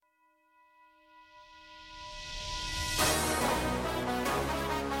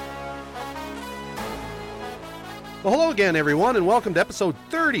Well, hello again, everyone, and welcome to episode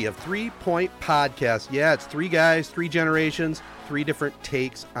 30 of 3 Point Podcast. Yeah, it's three guys, three generations, three different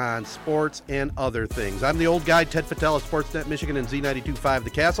takes on sports and other things. I'm the old guy, Ted Fattel of Sportsnet Michigan and Z92.5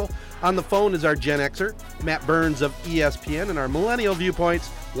 The Castle. On the phone is our Gen Xer, Matt Burns of ESPN, and our Millennial Viewpoints,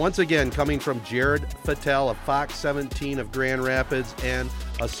 once again coming from Jared Fattel of Fox 17 of Grand Rapids and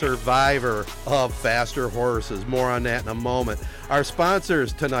a survivor of faster horses. More on that in a moment. Our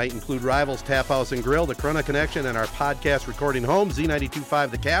sponsors tonight include Rivals Tap House and Grill, the Corunna Connection, and our podcast recording home,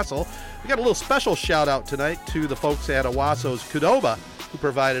 Z92.5 The Castle. We got a little special shout out tonight to the folks at Owasso's Qdoba, who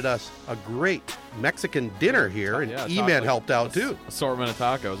provided us a great Mexican dinner here, and E-Man helped out too. Assortment of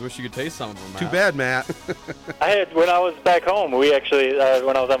tacos. Wish you could taste some of them, Matt. Too bad, Matt. When I was back home, we actually,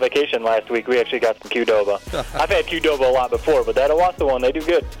 when I was on vacation last week, we actually got some Qdoba. I've had Qdoba a lot before, but that Owasso one, they do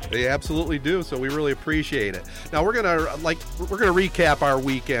good. They absolutely do, so we really appreciate it. Now we're gonna recap our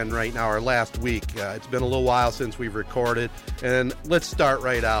weekend right now, our last week. It's been a little while since we've recorded, and let's start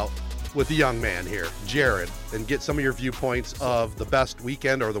right out with the young man here, Jared, and get some of your viewpoints of the best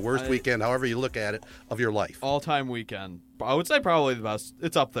weekend or the worst weekend, however you look at it, of your life. All-time weekend. I would say probably the best.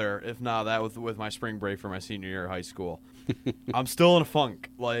 It's up there, if not that, with my spring break for my senior year of high school. I'm still in a funk.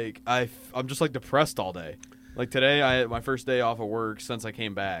 Like, I'm just, like, depressed all day. Like, today, I had my first day off of work since I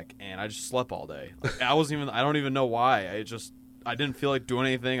came back, and I just slept all day. Like, I don't even know why. I didn't feel like doing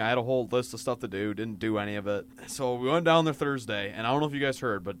anything. I had a whole list of stuff to do. Didn't do any of it. So we went down there Thursday, and I don't know if you guys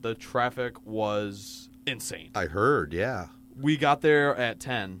heard, but the traffic was insane. I heard, yeah. We got there at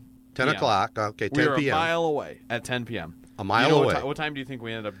 10. 10 o'clock. Okay, 10 p.m. We were a mile away at 10 p.m. A mile away. What time do you think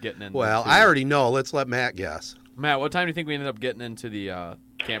we ended up getting in? Well, I already know. Let's let Matt guess. Matt, what time do you think we ended up getting into the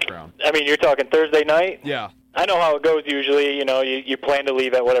campground? I mean, you're talking Thursday night? Yeah. I know how it goes usually. You know, you plan to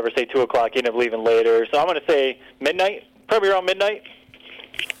leave at whatever, say 2 o'clock. You end up leaving later. So I'm going to say midnight, probably around midnight.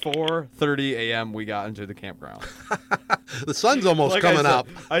 4:30 a.m. we got into the campground. The sun's almost coming up.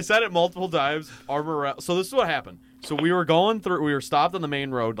 I said it multiple times. So this is what happened. So we were going through. We were stopped on the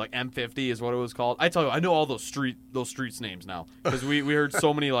main road, like M50 is what it was called. I tell you, I know all those streets names now because we heard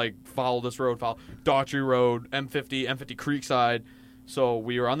so many like follow this road, follow Daughtry Road, M50 Creekside. So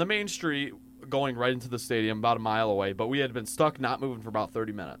we were on the main street going right into the stadium, about a mile away. But we had been stuck, not moving for about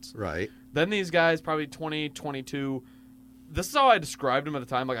 30 minutes. Right. Then these guys, probably 20, 22. This is how I described them at the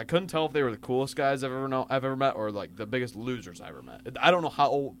time. Like, I couldn't tell if they were the coolest guys I've ever met or, like, the biggest losers I ever met. I don't know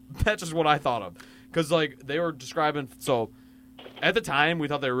how – that's just what I thought of. Because, like, they were describing – so, at the time, we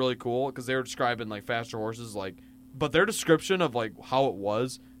thought they were really cool because they were describing, like, faster horses. Like, but their description of, like, how it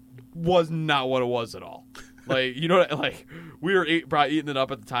was not what it was at all. Like, you know, like, we were probably eating it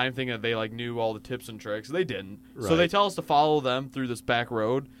up at the time thinking that they, like, knew all the tips and tricks. They didn't. Right. So they tell us to follow them through this back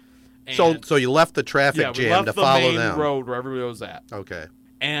road. So you left the traffic jam to follow them. Yeah, we left the main road where everybody was at. Okay.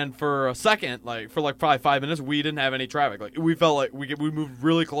 And for a second, like for like probably 5 minutes, we didn't have any traffic. Like we felt like we moved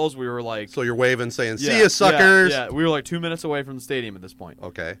really close. We were like, so you're waving, saying, "See ya, suckers!" Yeah, we were like 2 minutes away from the stadium at this point.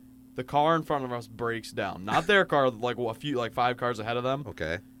 Okay. The car in front of us breaks down. Not their car, like like 5 cars ahead of them.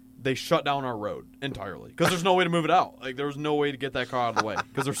 Okay. They shut down our road entirely because there's no way to move it out. Like there was no way to get that car out of the way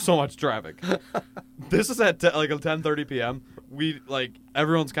because there's so much traffic. This is at like 10:30 p.m. We like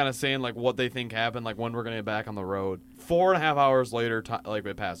everyone's kind of saying like what they think happened, like when we're gonna get back on the road. 4.5 hours later, like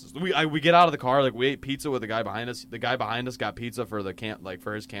it passes. We get out of the car, like we ate pizza with the guy behind us. The guy behind us got pizza for the camp, like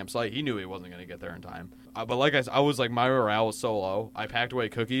for his campsite. He knew he wasn't gonna get there in time. But like I was like my morale was so low. I packed away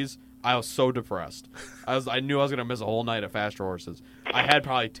cookies. I was so depressed. I knew I was gonna miss a whole night of faster horses. I had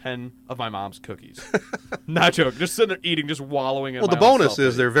probably 10 of my mom's cookies. Not joking. Just sitting there eating, just wallowing in. Well, the bonus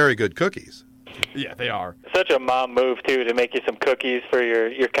is they're very good cookies. Yeah, they are. Such a mom move too to make you some cookies for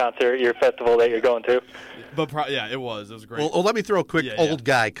your concert, your festival that you're going to. But yeah, it was great. Well, let me throw a quick old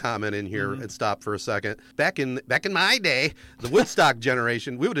guy comment in here and stop for a second. Back in my day, the Woodstock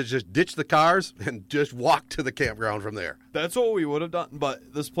generation, we would have just ditched the cars and just walked to the campground from there. That's what we would have done.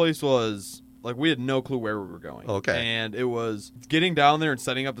 But this place was like we had no clue where we were going. Okay, and it was getting down there and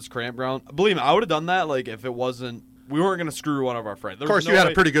setting up this campground. Believe me, I would have done that. Like if it wasn't. We weren't going to screw one of our friends. Of course, you had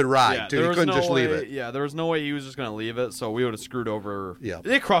a pretty good ride, too. You couldn't just leave it. Yeah, there was no way he was just going to leave it, so we would have screwed over. Yeah.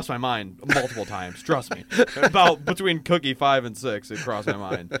 It crossed my mind multiple times, trust me. About between Cookie 5 and 6, it crossed my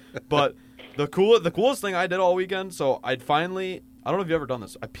mind. But the coolest thing I did all weekend, so I'd finally... I don't know if you've ever done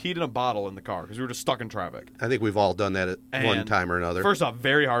this. I peed in a bottle in the car because we were just stuck in traffic. I think we've all done that at one time or another. First off,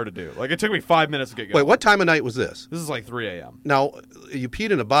 very hard to do. Like, it took me 5 minutes to get going. Wait, what time of night was this? This is like 3 a.m. Now, you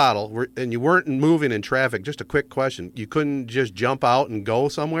peed in a bottle and you weren't moving in traffic. Just a quick question. You couldn't just jump out and go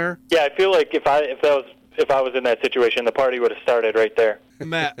somewhere? Yeah, I feel like if I was in that situation, the party would have started right there.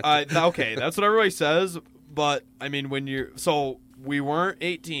 Matt, okay, that's what everybody says. But, I mean, so we weren't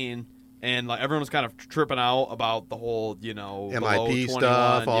 18. And like everyone was kind of tripping out about the whole, below MIP 21,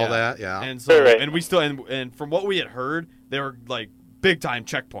 stuff, all that, yeah. And so, Right. and we still, and from what we had heard, they were like big time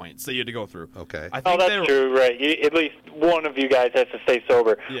checkpoints that you had to go through. Okay. I Oh, think they that's were, true, right. At least one of you guys has to stay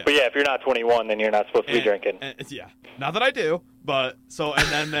sober. Yeah. But yeah, if you're not 21, then you're not supposed to be drinking. Yeah, not that I do, but so and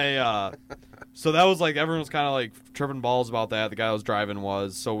then they, so that was like everyone was kind of like tripping balls about that. The guy I was driving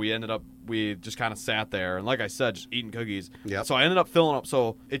was, so we just kind of sat there and like I said, just eating cookies. Yep. So I ended up filling up.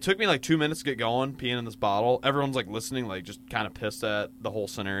 So it took me like 2 minutes to get going, peeing in this bottle. Everyone's like listening, like just kind of pissed at the whole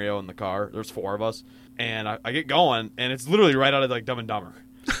scenario in the car. There's 4 of us, and I get going, and it's literally right out of like Dumb and Dumber.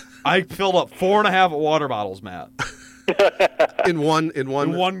 I filled up 4.5 water bottles, Matt. In one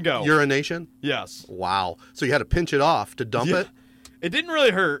go. urination? Yes. Wow. So you had to pinch it off to dump it? It didn't really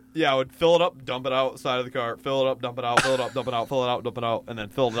hurt. Yeah, I would fill it up, dump it out side of the car, fill it up, dump it out, fill it up, dump it out, fill it out, dump it out, and then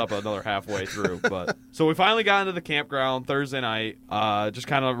filled it up another halfway through. But so we finally got into the campground Thursday night, just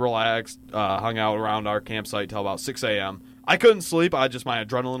kind of relaxed, hung out around our campsite till about 6 a.m. I couldn't sleep. My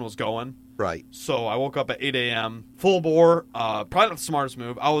adrenaline was going. Right. So I woke up at 8 a.m. full bore. Probably not the smartest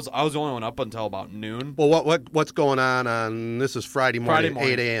move. I was the only one up until about noon. Well, what's going on this is Friday morning,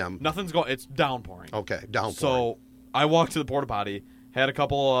 8 a.m.? Nothing's going. It's downpouring. Okay, downpouring. So I walked to the porta potty, had a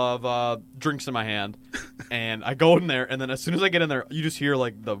couple of drinks in my hand, and I go in there, and then as soon as I get in there, you just hear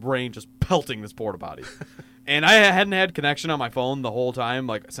like the rain just pelting this porta potty. And I hadn't had connection on my phone the whole time,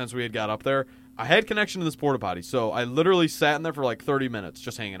 like since we had got up there. I had connection to this porta potty, so I literally sat in there for like 30 minutes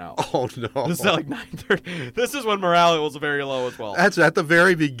just hanging out. Oh, no. This is at like 9:30. This is when morale was very low as well. That's at the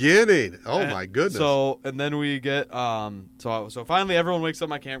very beginning. Oh, my goodness. So, and then we get, so finally everyone wakes up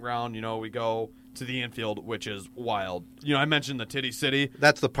my campground. We go to the infield, which is wild. I mentioned the Titty City.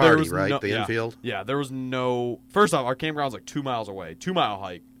 That's the There party, was right? The infield? Yeah, there was no, first off, our campground's like 2 miles away, 2-mile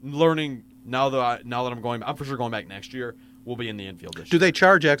hike. Learning now that I'm going, I'm for sure going back next year, we'll be in the infield this Do year. they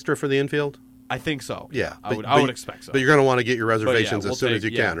charge extra for the infield? I think so. Yeah. I would expect so. But you're going to want to get your But yeah, reservations we'll as soon take- as you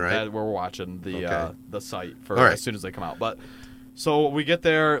yeah, can, right? We're watching the site for All right. as soon as they come out. But so we get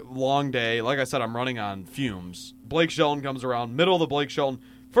there, long day. Like I said, I'm running on fumes. Blake Shelton comes around, middle of the Blake Shelton.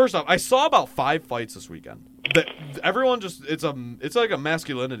 First off, I saw about 5 fights this weekend. Everyone just it's like a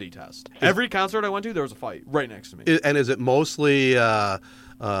masculinity test. Every concert I went to, there was a fight right next to me. And is it mostly the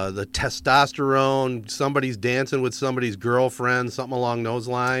testosterone, somebody's dancing with somebody's girlfriend, something along those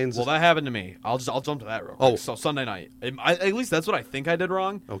lines? Well, that happened to me. I'll jump to that real quick. Oh. So Sunday night, at least that's what I think I did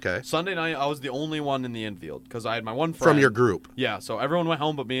wrong. Okay. Sunday night, I was the only one in the infield because I had my one friend From your group. Yeah, so everyone went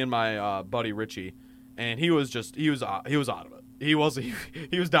home but me and my buddy Richie, and he was out of it. He was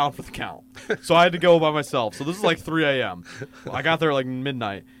down for the count. So I had to go by myself. So this is like 3 a.m. I got there like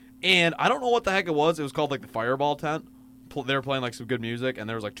midnight, and I don't know what the heck it was. It was called like the Fireball Tent. They were playing like some good music, and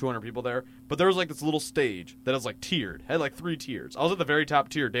there was like 200 people there. But there was like this little stage that was like tiered, had like 3 tiers. I was at the very top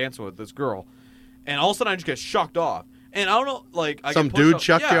tier dancing with this girl, and all of a sudden I just get shucked off. And I don't know, like Some dude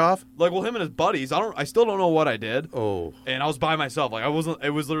chucked you off? Like, well, him and his buddies. I still don't know what I did. Oh. And I was by myself. Like, I wasn't.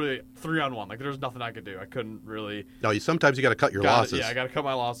 It was literally 3-on-1. Like, there was nothing I could do. I couldn't really. No, sometimes you got to cut your losses. Yeah, I got to cut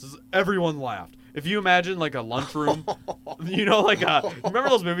my losses. Everyone laughed. If you imagine like a lunchroom, remember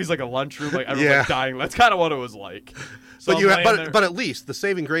those movies like a lunchroom, like everyone's like dying. That's kind of what it was like. So But at least the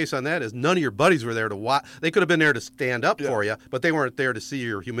saving grace on that is none of your buddies were there to watch. They could have been there to stand up for you, but they weren't there to see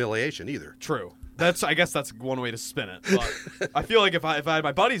your humiliation either. True. I guess that's one way to spin it. But I feel like if I had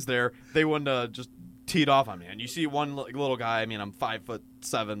my buddies there, they wouldn't have just teed off on me. And you see one little guy. I mean, I'm 5'7",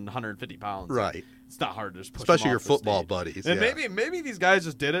 150 pounds. Right. It's not hard to just push Especially them your off the football stage. buddies. And yeah. maybe these guys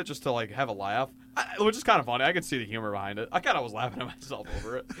just did it just to like have a laugh, which is kind of funny. I could see the humor behind it. I kind of was laughing at myself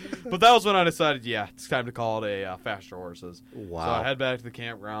over it. But that was when I decided, yeah, it's time to call it a faster horses. Wow. So I head back to the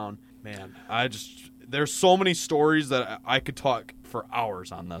campground. Man, there's so many stories that I could talk for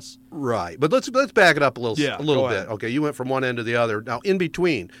hours on this. Right, but let's back it up a little go bit. ahead. Okay, you went from one end to the other. Now, in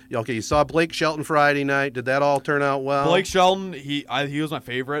between, okay, you saw Blake Shelton Friday night. Did that all turn out well? Blake Shelton, he was my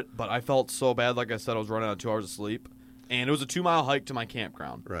favorite, but I felt so bad. Like I said, I was running on 2 hours of sleep, and it was a 2-mile hike to my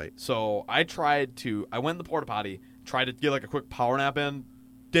campground. Right. So I went in the porta potty, tried to get like a quick power nap in,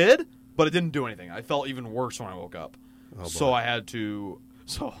 but it didn't do anything. I felt even worse when I woke up. Oh, So boy. I had to.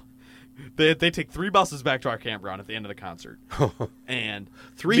 They take 3 buses back to our campground at the end of the concert, and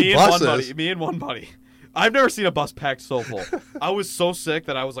 3 me buses? me and one buddy. I've never seen a bus packed so full. I was so sick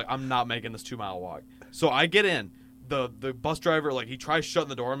that I was like, I'm not making this 2-mile walk. So I get in. The bus driver, like, he tries shutting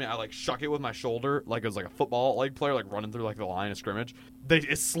the door on me. I like shuck it with my shoulder like it was like a football like player like running through like the line of scrimmage.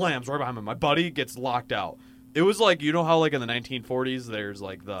 It slams right behind me. My buddy gets locked out. It was like, you know how like in the 1940s there's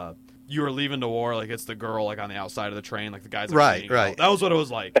like you were leaving to war, like it's the girl like on the outside of the train, like the guys. Like, Right. That was what it was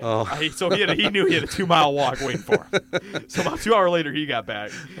like. Oh. So he knew he had a 2-mile walk waiting for him. So about 2 hours later, he got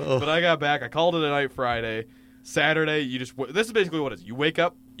back. Oh. But I got back. I called it a night Friday. Saturday, you just this is basically what it is. You wake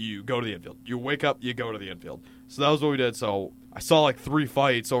up, you go to the infield. You wake up, you go to the infield. So that was what we did. So I saw like 3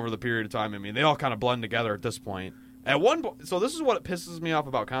 fights over the period of time. I mean, they all kind of blend together at this point. At one point, so this is what pisses me off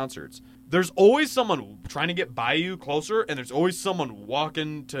about concerts. There's always someone trying to get by you closer, and there's always someone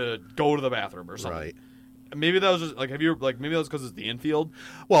walking to go to the bathroom or something. Right. Maybe that was just like, maybe that was because it's the infield.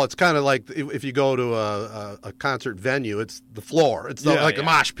 Well, it's kind of like if you go to a concert venue, it's the floor. It's like a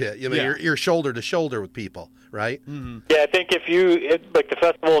mosh pit. I mean, you're shoulder to shoulder with people, right? Mm-hmm. Yeah, I think like the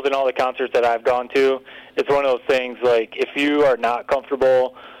festivals and all the concerts that I've gone to, it's one of those things like if you are not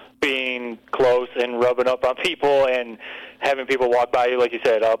comfortable being close and rubbing up on people and having people walk by you, like you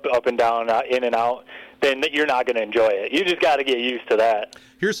said, up and down, in and out, then you're not going to enjoy it. You just got to get used to that.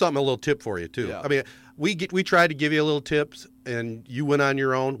 Here's a little tip for you too. Yeah. I mean, we tried to give you a little tips, and you went on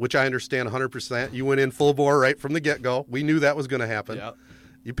your own, which I understand 100%. You went in full bore right from the get go. We knew that was going to happen. Yeah.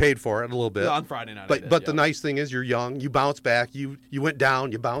 You paid for it a little bit. Yeah, on Friday night. But the nice thing is you're young. You bounce back. You went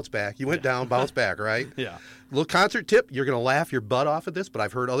down. You bounce back. You went down. Bounce back. Right. Yeah. Little concert tip. You're going to laugh your butt off at this, but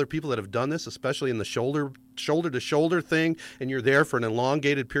I've heard other people that have done this, especially in the shoulder to shoulder thing, and you're there for an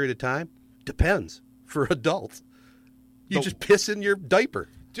elongated period of time. Depends for adults. You just piss in your diaper.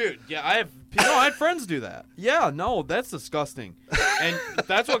 Dude, yeah, I had friends do that. Yeah, no, that's disgusting. And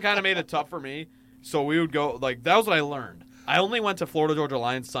that's what kind of made it tough for me. So we would go, like, that was what I learned. I only went to Florida Georgia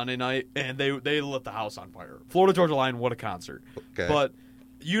Line Sunday night, and they lit the house on fire. Florida Georgia Line, what a concert. Okay. But,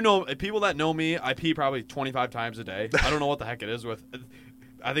 people that know me, I pee probably 25 times a day. I don't know what the heck it is with.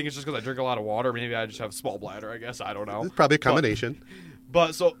 I think it's just because I drink a lot of water. Maybe I just have a small bladder, I guess. I don't know. It's probably a combination.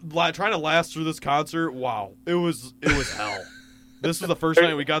 But so trying to last through this concert, wow, it was hell. This was the first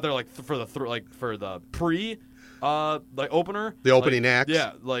night we got there, like for the pre, opener, The opening act.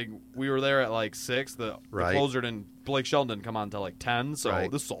 Yeah, like we were there at like 6. The closer Blake Sheldon didn't come on until like 10. So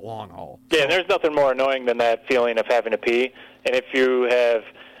this is a long haul. Yeah, and there's nothing more annoying than that feeling of having to pee. And if you have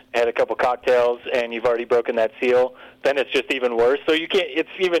had a couple cocktails and you've already broken that seal, then it's just even worse. So you can't.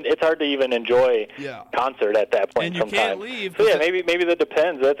 It's hard to even enjoy concert at that point. And you sometimes. can't leave. So yeah, maybe that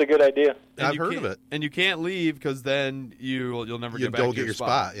depends. That's a good idea. I've heard of it. And you can't leave because then you'll never You get back don't to get your your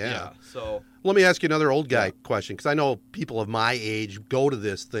spot. Yeah. Yeah. So Let me ask you another old guy question, because I know people of my age go to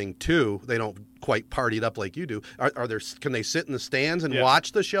this thing too. They don't quite party it up like you do. Can they sit in the stands and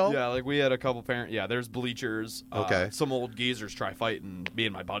watch the show? yeah, like we had a couple parents. Yeah, there's bleachers. Okay. Some old geezers try fighting me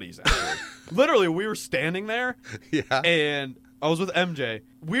and my buddies. Actually, literally, we were standing there. Yeah. And I was with MJ.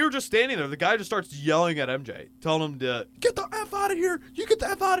 We were just standing there. The guy just starts yelling at MJ, telling him to get the F out of here. You get the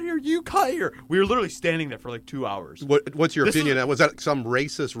F out of here. You cut here. We were literally standing there for like 2 hours. What's your opinion? Was that some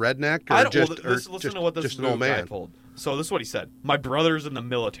racist redneck? Or I don't. listen to what this just an old guy man told. So this is what he said. My brother's in the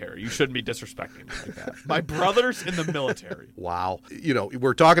military. You shouldn't be disrespecting me like that. My brother's in the military. Wow.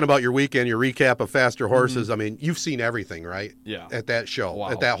 We're talking about your weekend, your recap of Faster Horses. I mean, you've seen everything, right? Yeah. At that show,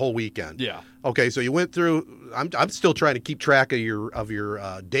 Wow. at that whole weekend. Yeah. Okay, so you went through. I'm still trying to keep track of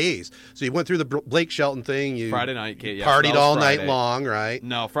your days. So you went through the Blake Shelton thing. You Friday night. Yeah, partied all Friday. night long, right?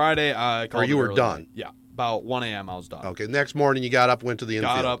 No, Friday. I called Or you it were early. done. Yeah, about 1 a.m. I was done. Okay. Next morning, you got up, went to the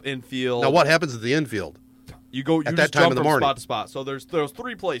infield. Got up infield. Now, what happens at the infield? You go. You at just that time jump in the from morning? spot to spot. So there's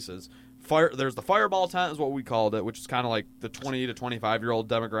 3 places. There's the Fireball tent is what we called it, which is kind of like the 20 to 25-year-old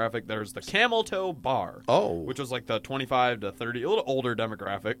demographic. There's the Camel Toe Bar, which was like the 25 to 30, a little older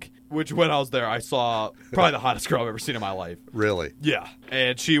demographic. Which when I was there, I saw probably the hottest girl I've ever seen in my life. Really? Yeah,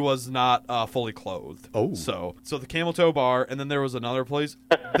 and she was not fully clothed. Oh, so the Camel Toe Bar, and then there was another place.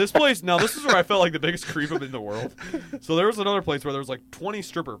 This place, now this is where I felt like the biggest creep in the world. So there was another place where there was like 20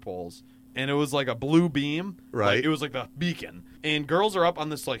 stripper poles. And it was like a blue beam. Right. Like, it was like the beacon. And girls are up on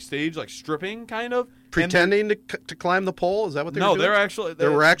this like stage, like stripping kind of. Pretending to climb the pole? Is that what they were doing? No, they're actually. There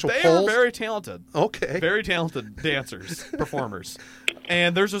were actual They poles? were very talented. Okay. Very talented dancers, performers.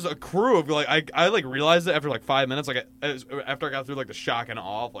 And there's just a crew of like, I like realized it after like 5 minutes. Like after I got through like the shock and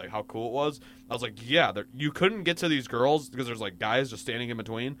awe of like how cool it was. I was like, yeah, you couldn't get to these girls because there's like guys just standing in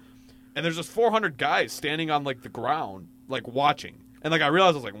between. And there's just 400 guys standing on like the ground, like watching. And like I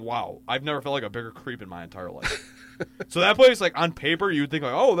realized, I was like, wow, I've never felt like a bigger creep in my entire life. So that place, like on paper, you would think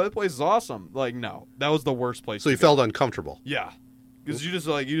like, oh, that place is awesome. Like, no, that was the worst place. So you felt uncomfortable. Yeah, because you just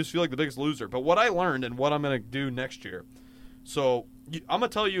feel like the biggest loser. But what I learned and what I'm gonna do next year. So I'm gonna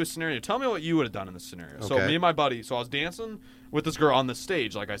tell you a scenario. Tell me what you would have done in this scenario. Okay. So me and my buddy. So I was dancing with this girl on this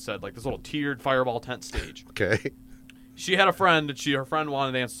stage, like I said, like this little tiered Fireball tent stage. Okay. She had a friend, and her friend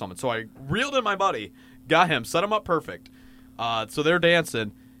wanted to dance with someone. So I reeled in my buddy, got him, set him up perfect. So they're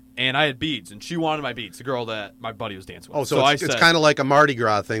dancing, and I had beads, and she wanted my beads. The girl that my buddy was dancing with. Oh, so it's kind of like a Mardi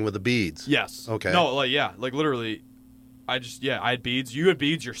Gras thing with the beads. Yes. Okay. No, like literally, I had beads. You had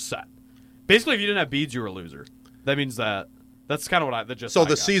beads, you're set. Basically, if you didn't have beads, you were a loser. That means that's kind of what the gist. So I the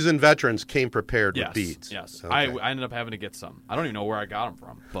got. seasoned veterans came prepared with beads. Yes. Okay. I ended up having to get some. I don't even know where I got them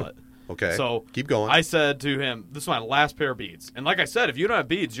from, but. Okay. So keep going. I said to him, "This is my last pair of beads." And like I said, if you don't have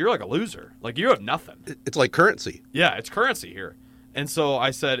beads, you're like a loser. Like you have nothing. It's like currency. Yeah, it's currency here. And so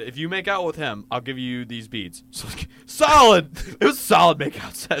I said, if you make out with him, I'll give you these beads. So solid. It was a solid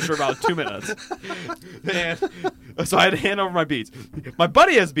makeout set for about 2 minutes. And so I had to hand over my beads. My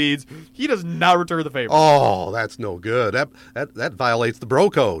buddy has beads. He does not return the favor. Oh, that's no good. That violates the bro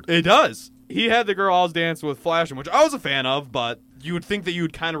code. It does. He had the girl I was dancing with flashing, which I was a fan of, but you would think that you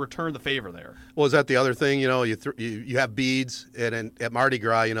would kind of return the favor there. Well, is that the other thing? You know, you have beads, and at Mardi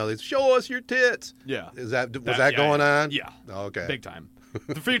Gras, you know, they show us your tits. Yeah. Was that going on? Yeah. Okay. Big time.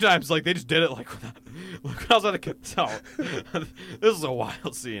 The few times, like, they just did it, like, when I was at the so, this is a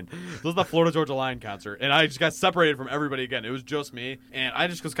wild scene. This was the Florida Georgia Line concert, and I just got separated from everybody again. It was just me, and I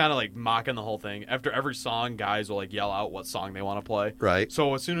just was kind of, like, mocking the whole thing. After every song, guys will, like, yell out what song they want to play. Right.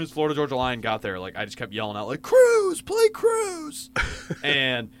 So as soon as Florida Georgia Line got there, like, I just kept yelling out, like, Cruise! Play Cruise!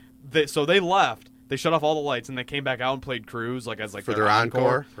 And so they left. They shut off all the lights, and they came back out and played Cruise, like, as, like, for their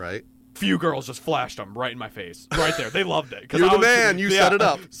encore. Right. Few girls just flashed them right in my face, right there. They loved it. You're the man. You set it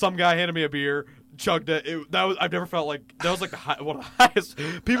up. Some guy handed me a beer, chugged it. I've never felt like that was like one of the highest.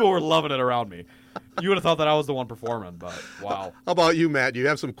 People were loving it around me. You would have thought that I was the one performing, but wow. How about you, Matt? Do you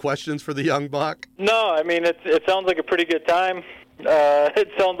have some questions for the young buck? No, I mean it sounds like a pretty good time. It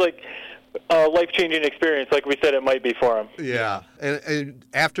sounds like a life-changing experience, like we said it might be for him. Yeah, and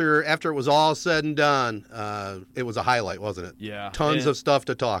after it was all said and done, it was a highlight, wasn't it? Yeah, tons of stuff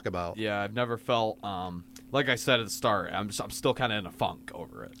to talk about. Yeah, I've never felt like I said at the start. I'm still kind of in a funk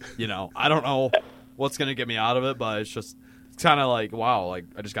over it. You know, I don't know what's gonna get me out of it, but it's kind of like wow, like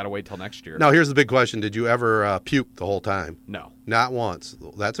I just got to wait till next year. Now here's the big question: did you ever puke the whole time? No, not once.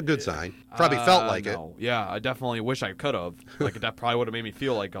 That's a good sign. Probably felt like no. It. Yeah, I definitely wish I could have. Like that probably would have made me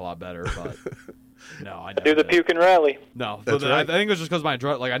feel like a lot better, but. No, I never do the did. puke and rally. No, that's right. I think it was just because my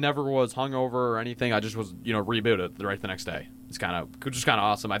drug. Like I never was hungover or anything. I just was, rebooted right the next day. It's kind of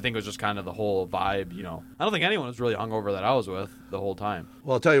awesome. I think it was just kind of the whole vibe. I don't think anyone was really hungover that I was with the whole time.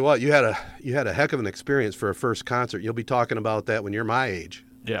 Well, I'll tell you what, you had a heck of an experience for a first concert. You'll be talking about that when you're my age.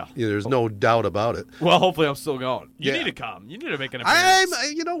 Yeah. There's no doubt about it. Well, hopefully I'm still going. You Yeah. need to come. You need to make an appearance.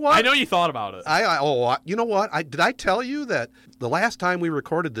 You know what? I know you thought about it. You know what? Did I tell you that the last time we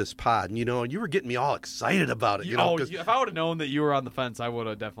recorded this pod, you were getting me all excited about it. If I would have known that you were on the fence, I would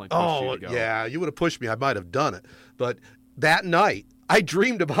have definitely pushed you to go. Yeah, you would have pushed me. I might have done it. But that night, I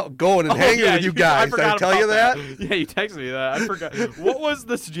dreamed about going and hanging with you guys. Did I tell you that? Yeah, you texted me that. I forgot. What was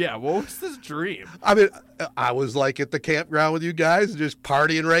this dream? I mean, I was like at the campground with you guys, just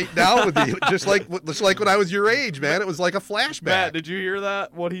partying right now with you, just like when I was your age, man. It was like a flashback. Matt, did you hear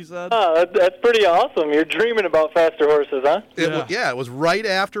that? What he said? Oh, that's pretty awesome. You're dreaming about faster horses, huh? It was right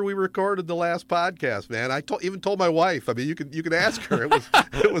after we recorded the last podcast, man. I even told my wife. I mean, you can ask her.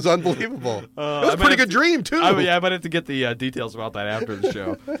 It was unbelievable. It was a pretty good dream too. I might have to get the details about that after the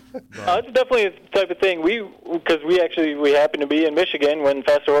show. It's definitely the type of thing because we happened to be in Michigan when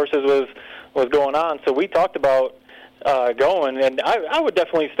Faster Horses was going on, so we talked about going, and I would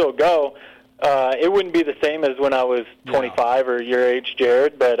definitely still go. It wouldn't be the same as when I was 25 or your age,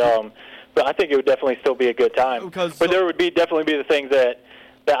 Jared, but I think it would definitely still be a good time. There would definitely be the things that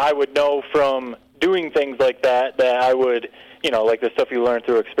I would know from doing things like that I would, like the stuff you learn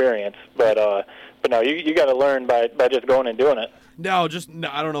through experience. But no, you got to learn by just going and doing it. No,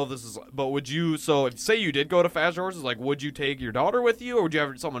 I don't know if this is, but would you, so if, say you did go to Faster Horses, like, would you take your daughter with you, or would you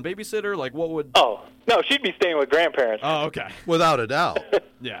have someone babysitter? Like, what would? Oh, no, she'd be staying with grandparents. Oh, okay. Without a doubt.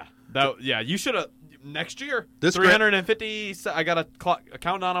 Yeah. You should have, next year, this 350, I got a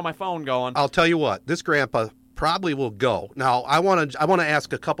countdown on my phone going. I'll tell you what, this grandpa probably will go. Now, I want to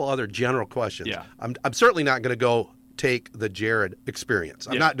ask a couple other general questions. Yeah. I'm certainly not going to go take the Jared experience.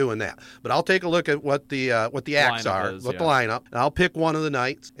 I'm not doing that. But I'll take a look at what the acts are, the lineup, and I'll pick one of the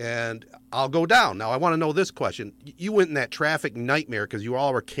nights, and I'll go down. Now, I want to know this question. You went in that traffic nightmare because you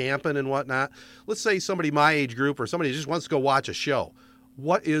all were camping and whatnot. Let's say somebody my age group or somebody just wants to go watch a show.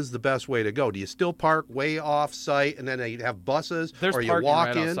 What is the best way to go? Do you still park way off site and then you have buses? There's or you parking walk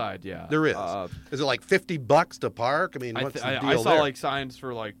right in? outside, yeah. There is. Is it like $50 to park? I mean, what's the deal I saw there? like signs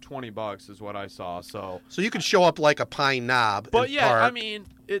for like $20 is what I saw. So you could show up like a Pine Knob. But and yeah, park. I mean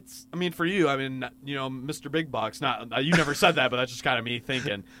for you, Mr. Big Bucks. Not you never said that, but that's just kind of me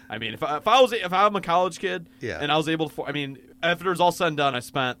thinking. I mean, if I'm a college kid, yeah. and I was able to, after it was all said and done, I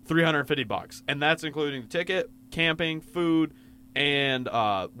spent $350, and that's including the ticket, camping, food, and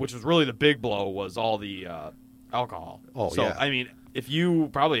which was really the big blow was all the alcohol. Oh, so, yeah. I mean, if you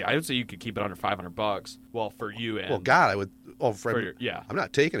I would say you could keep it under $500. Well, for you and Well, God, I would. Oh, yeah. I'm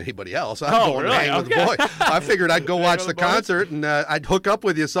not taking anybody else. I'm Oh, going really? to hang with the Okay. boy. I figured I'd go Hang watch with the the boys? concert and I'd hook up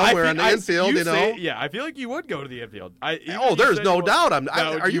with you somewhere on the infield. You know. Yeah, I feel like you would go to the infield. There's no doubt.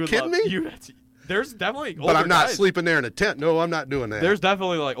 Are you kidding me? There's definitely older But I'm not guys. sleeping there in a tent. No, I'm not doing that. There's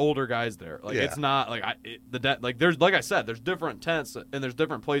definitely like older guys there. Like Yeah. it's not like there's like I said, there's different tents and there's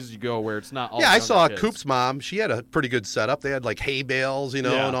different places you go where it's not all. Yeah, I younger saw kids. Coop's mom. She had a pretty good setup. They had like hay bales, you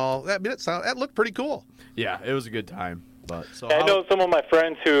know, Yeah. and all. I mean, that looked pretty cool. Yeah, it was a good time. But so I know some of my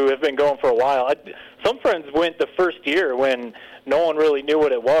friends who have been going for a while. Some friends went the first year when no one really knew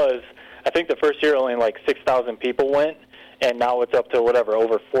what it was. I think the first year only like 6,000 people went, and now it's up to whatever,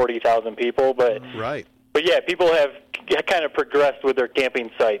 over 40,000 people. But Right. But yeah, people have kind of progressed with their camping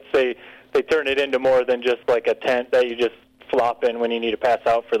sites. They turn it into more than just like a tent that you just flop in when you need to pass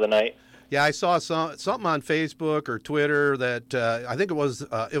out for the night. Yeah, I saw something on Facebook or Twitter that I think it was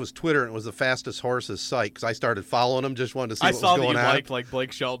Twitter, and it was the Fastest Horses site because I started following them, just wanted to see I what saw was that you going on. liked like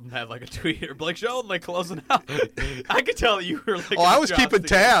Blake Shelton had like a tweet or Blake Shelton like closing out. I could tell that you were like. Oh, I was keeping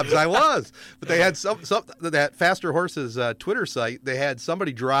adjusting. tabs. I was, but they had some that Faster Horses Twitter site. They had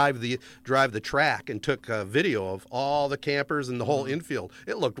somebody drive the track and took a video of all the campers and the whole infield.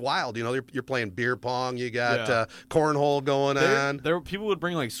 It looked wild. You know, you're playing beer pong. You got Yeah. cornhole going on. There people would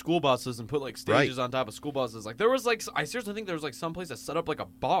bring like school buses and put like stages on top of school buses. Like there was like I seriously think there was like some place that set up like a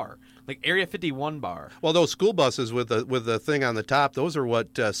bar, like Area 51 bar. Well, those school buses with the thing on the top, those are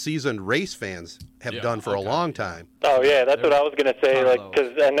what seasoned race fans have done for a long time. Oh yeah, that's what I was gonna say. Like,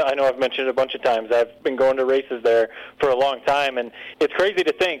 because I know I've mentioned it a bunch of times. I've been going to races there for a long time, and it's crazy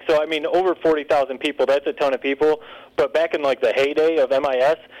to think. So I mean, over 40,000 people. That's a ton of people. But back in like the heyday of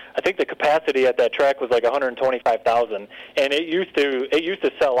MIS, I think the capacity at that track was like 125,000, and it used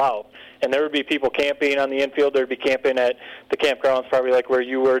to sell out. And there would be people camping on the infield. There'd be camping at the campgrounds, probably like where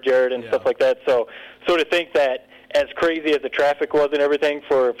you were, Jared, and stuff like that. So to think that as crazy as the traffic was and everything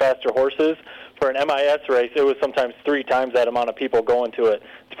for Faster Horses, for an MIS race, it was sometimes 3 times that amount of people going to it.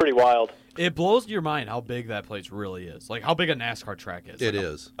 It's pretty wild. It blows your mind how big that place really is. Like how big a NASCAR track is. It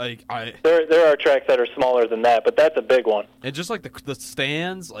is. There are tracks that are smaller than that, but that's a big one. And just like the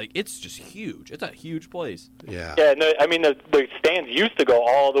stands, like it's just huge. It's a huge place. Yeah. Yeah, no, I mean the stands used to go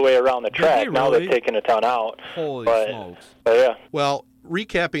all the way around the track. they Now really? they've taken a ton out. Holy but, smokes. But yeah. Well,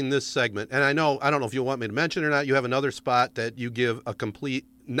 recapping this segment, and I don't know if you want me to mention it or not, you have another spot that you give a complete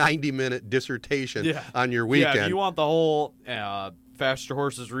 90-minute dissertation on your weekend. Yeah, if you want the whole Faster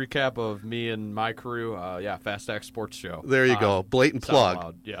Horses recap of me and my crew, Fast X Sports Show. There you go. Blatant plug.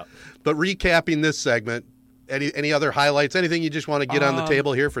 SoundCloud, yeah. But recapping this segment, any other highlights, anything you just want to get on the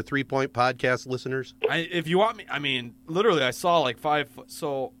table here for 3 Point Podcast listeners? If you want me, I mean, literally, I saw like 5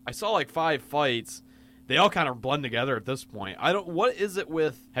 fights. They all kind of blend together at this point. What is it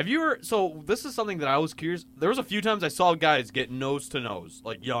with, so this is something that I was curious. There was a few times I saw guys get nose to nose,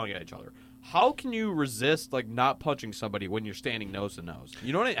 like yelling at each other. How can you resist like not punching somebody when you're standing nose to nose?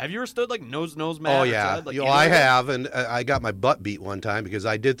 You know what I mean? Have you ever stood like nose to nose, Matt? Oh yeah, I have, and I got my butt beat one time because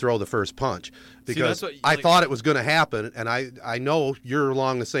I did throw the first punch because I thought it was going to happen, and I know you're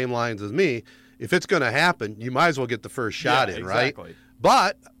along the same lines as me. If it's going to happen, you might as well get the first shot in, exactly. right?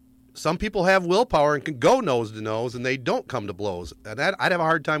 But some people have willpower and can go nose to nose, and they don't come to blows. And I'd have a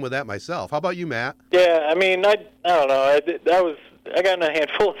hard time with that myself. How about you, Matt? Yeah, I mean, I don't know. I got in a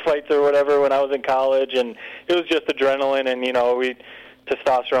handful of fights or whatever when I was in college, and it was just adrenaline and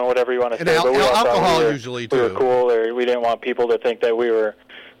testosterone, whatever you want to say. And but we all thought alcohol usually too. We were cool, or we didn't want people to think that we were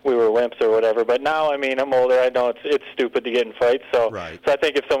wimps or whatever. But now, I mean, I'm older. I know it's stupid to get in fights. So I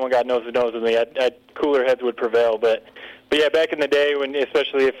think if someone got nose to nose with me, cooler heads would prevail. But yeah, back in the day, when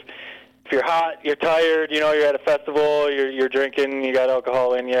especially if you're hot, you're tired, you're at a festival, you're drinking, you got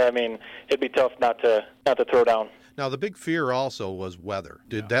alcohol in you. I mean, it'd be tough not to throw down. Now, the big fear also was weather.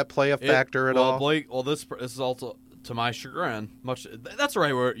 Did that play a factor at all? Blake, this is also to my chagrin. That's the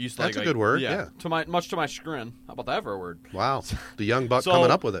right word. That's a good word. Yeah. Much to my chagrin. How about that for a word? Wow, the young buck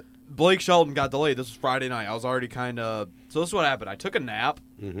coming up with it. Blake Shelton got delayed. This was Friday night. I was already kind of. So this is what happened. I took a nap,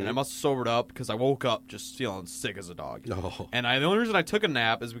 and I must have sobered up because I woke up just feeling sick as a dog. Oh. And the only reason I took a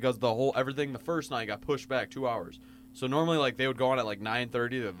nap is because everything the first night got pushed back 2 hours. So normally, like, they would go on at like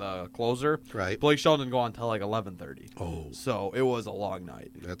 9:30, the closer. Right. Blake Shelton didn't go on until like 11:30. Oh. So it was a long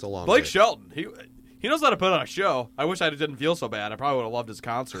night. That's a long. Blake day. Shelton, He knows how to put on a show. I wish I didn't feel so bad. I probably would have loved his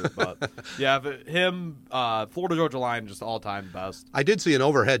concert. But, yeah, Florida Georgia Line, just all-time best. I did see an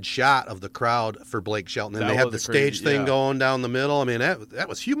overhead shot of the crowd for Blake Shelton, and That they had was the a crazy- stage thing yeah. going down the middle. I mean, that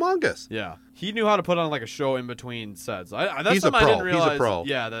was humongous. Yeah. He knew how to put on like a show in between sets. That's He's a something I pro. didn't He's a realize. pro.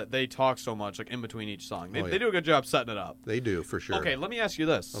 Yeah, that they talk so much like in between each song. They, Oh, yeah. they do a good job setting it up. They do, for sure. Okay, let me ask you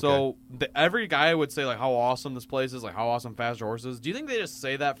this. So every guy would say like how awesome this place is, like how awesome Faster Horses. Do you think they just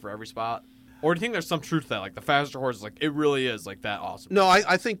say that for every spot? Or do you think there's some truth to that? Like the Faster Horses, like it really is like that awesome. No,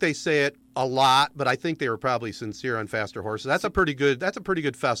 I think they say it a lot, but I think they were probably sincere on Faster Horses. That's a pretty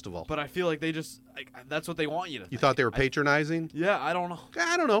good festival. But I feel like they just like that's what they want you to think. You thought they were patronizing? Yeah, I don't know.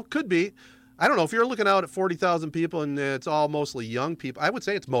 I don't know. Could be. I don't know. If you're looking out at 40,000 people and it's all mostly young people, I would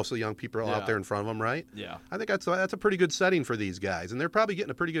say it's mostly young people Yeah. out there in front of them, right? Yeah. I think that's a pretty good setting for these guys, and they're probably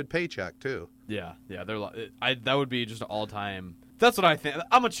getting a pretty good paycheck too. Yeah. They're that would be just an all-time. That's what I think.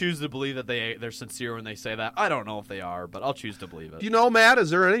 I'm gonna choose to believe that they're sincere when they say that. I don't know if they are, but I'll choose to believe it. Do you know, Matt?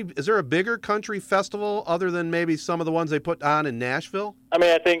 Is there a bigger country festival other than maybe some of the ones they put on in Nashville? I mean,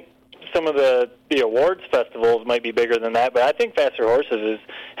 I think some of the awards festivals might be bigger than that, but I think Faster Horses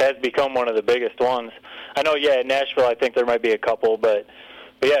has become one of the biggest ones. I know, in Nashville, I think there might be a couple, but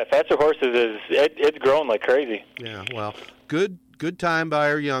yeah, Faster Horses it's grown like crazy. Yeah. Well, good time by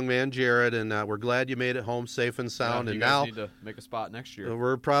our young man Jared, and we're glad you made it home safe and sound. You and guys now need to make a spot next year.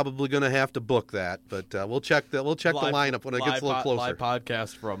 we're probably going to have to book that, but we'll check the lineup when it gets a little closer. Live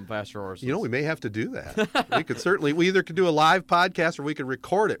podcast from Faster Horses. You know, we may have to do that. We either could do a live podcast or we could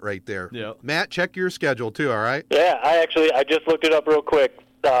record it right there. Yeah. Matt, check your schedule too, all right? Yeah, I just looked it up real quick.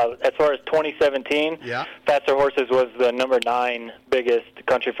 As far as 2017, Yeah. Faster Horses was the number 9 biggest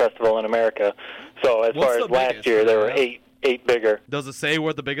country festival in America. So as What's far the as last biggest? year, there were Yeah. eight bigger. Does it say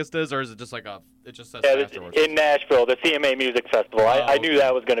what the biggest is, or is it just like it just says Yeah, Faster Horses? in Nashville, the CMA Music Festival. I knew okay.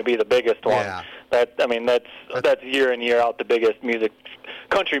 that was going to be the biggest one. Yeah. That's year in, year out the biggest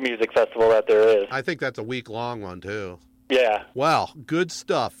country music festival that there is. I think that's a week-long one too. Yeah. Well, good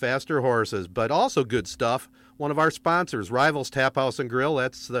stuff, Faster Horses, but also good stuff. One of our sponsors, Rivals Tap House and Grill.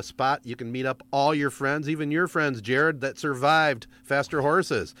 That's the spot you can meet up all your friends, even your friends, Jared, that survived Faster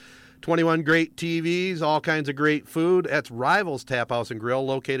Horses. 21 great TVs, all kinds of great food. That's Rivals Tap House and Grill,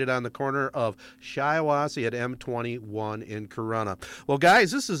 located on the corner of Shiawassee at M21 in Corunna. Well,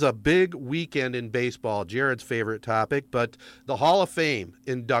 guys, this is a big weekend in baseball, Jared's favorite topic, but the Hall of Fame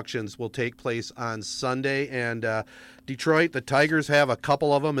inductions will take place on Sunday, and Detroit, the Tigers have a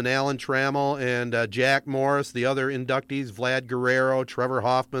couple of them, and Alan Trammell and Jack Morris. The other inductees, Vlad Guerrero, Trevor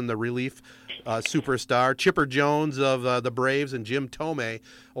Hoffman, the relief superstar, Chipper Jones of the Braves, and Jim Thome,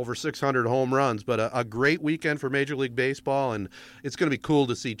 over 600 home runs. But a great weekend for Major League Baseball, and it's going to be cool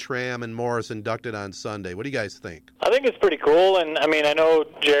to see Tram and Morris inducted on Sunday. What do you guys think? I think it's pretty cool, and I mean, I know,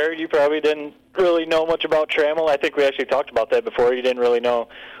 Jared, you probably didn't really know much about Trammell. I think we actually talked about that before. You didn't really know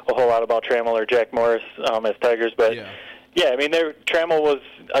a whole lot about Trammell or Jack Morris as Tigers, but yeah, I mean, Trammell was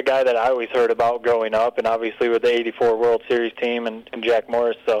a guy that I always heard about growing up, and obviously with the 84 World Series team and Jack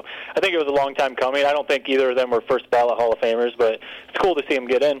Morris, so I think it was a long time coming. I don't think either of them were first ballot Hall of Famers, but it's cool to see them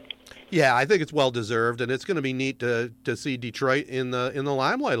get in. Yeah, I think it's well deserved, and it's going to be neat to see Detroit in the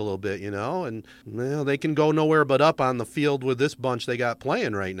limelight a little bit, and they can go nowhere but up on the field with this bunch they got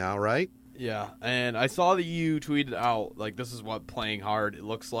playing right now, right? Yeah, and I saw that you tweeted out, like, this is what playing hard it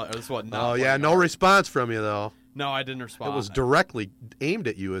looks like, or this is what not Oh, yeah, playing no hard. response from you, though. No, I didn't respond. It was directly aimed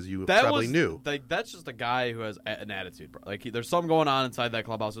at you, as you probably knew. Like, that's just a guy who has an attitude. Like, there's something going on inside that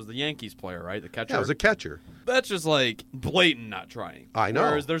clubhouse. It was the Yankees player, right? The catcher. Yeah, it was a catcher. That's just like blatant not trying. I know.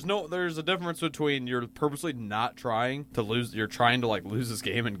 Whereas there's a difference between you're purposely not trying to lose. You're trying to like lose this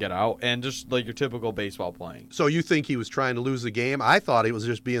game and get out, and just like your typical baseball playing. So you think he was trying to lose the game? I thought he was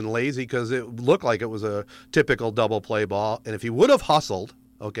just being lazy because it looked like it was a typical double play ball, and if he would have hustled.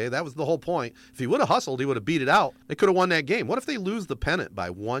 Okay, that was the whole point. If he would have hustled, he would have beat it out. They could have won that game. What if they lose the pennant by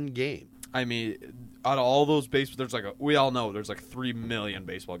one game? I mean, out of all those there's we all know there's like 3 million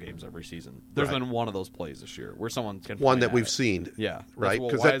baseball games every season. There's Right. been one of those plays this year where someone can One play that at we've it. seen. Yeah, Right? Well,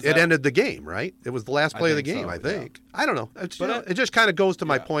 Because why is it that? ended the game, right? It was the last play of the think game, so, I yeah. think. I don't know. But It just kind of goes to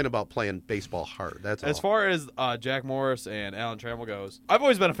my yeah. point about playing baseball hard. That's As all. far as Jack Morris and Alan Trammell goes, I've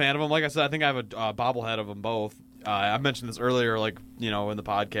always been a fan of them. Like I said, I think I have a bobblehead of them both. I mentioned this earlier, in the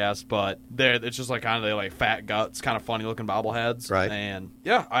podcast, but it's just like kind of they like fat guts, kind of funny looking bobbleheads, Right. And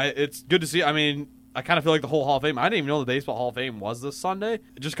yeah, it's good to see. I mean, I kind of feel like the whole Hall of Fame. I didn't even know the Baseball Hall of Fame was this Sunday,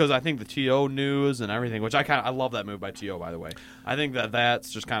 just because I think the T.O. news and everything, which I love that move by T.O., by the way. I think that's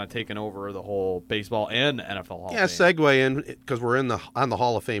just kind of taken over the whole baseball and NFL Hall of Fame. Segue in, because we're on the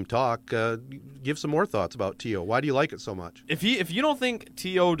Hall of Fame talk. Give some more thoughts about T.O. Why do you like it so much? If you don't think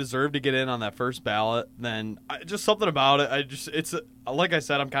T.O. deserved to get in on that first ballot, then just something about it. It's like I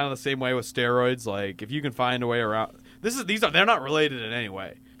said, I'm kind of the same way with steroids. Like, if you can find a way around, they're not related in any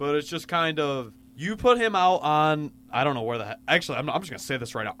way, but it's just kind of, you put him out on, I don't know where the heck. Actually, I'm just going to say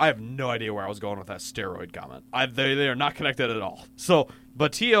this right now. I have no idea where I was going with that steroid comment. They are not connected at all. So,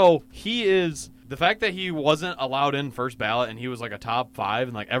 but T.O., he is, the fact that he wasn't allowed in first ballot and he was like a top 5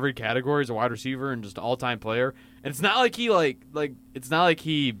 in like every category as a wide receiver and just an all-time player. And it's not like he it's not like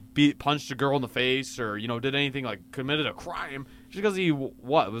he punched a girl in the face or, did anything, like committed a crime. Just because he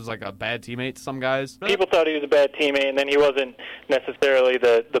was like a bad teammate to some guys. People thought he was a bad teammate, and then he wasn't necessarily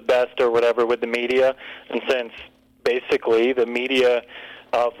the best or whatever with the media. And since basically the media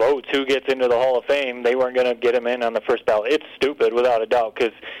votes who gets into the Hall of Fame, they weren't going to get him in on the first ballot. It's stupid, without a doubt,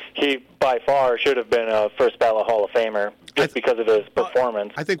 because he by far should have been a first ballot Hall of Famer just because of his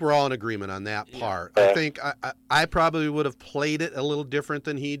performance. I think we're all in agreement on that part. Yeah. I think I probably would have played it a little different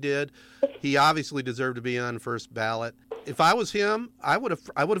than he did. He obviously deserved to be on first ballot. If I was him, I would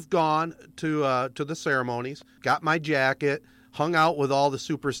have gone to the ceremonies, got my jacket, hung out with all the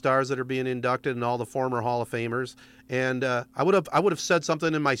superstars that are being inducted and all the former Hall of Famers, and I would have said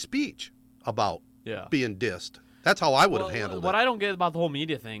something in my speech about being dissed. That's how I would have handled it. What I don't get about the whole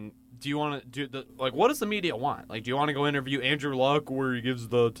media thing, do you want to do what does the media want? Like, do you want to go interview Andrew Luck where he gives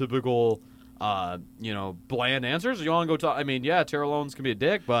the typical bland answers? Or you want to go talk? I mean, Terrell Owens can be a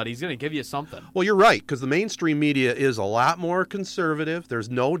dick, but he's going to give you something. Well, you're right, because the mainstream media is a lot more conservative.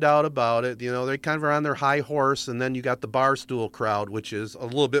 There's no doubt about it. They kind of are on their high horse, and then you got the barstool crowd, which is a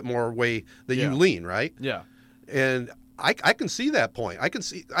little bit more way that you lean, right? Yeah. And I can see that point. I can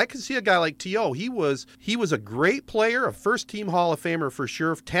see a guy like T.O. He was a great player, a first-team Hall of Famer for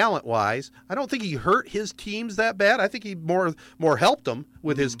sure, talent-wise. I don't think he hurt his teams that bad. I think he more helped them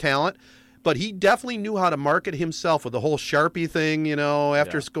with his talent. But he definitely knew how to market himself with the whole Sharpie thing,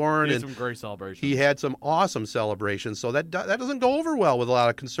 after scoring. He had some great celebrations. He had some awesome celebrations. So that doesn't go over well with a lot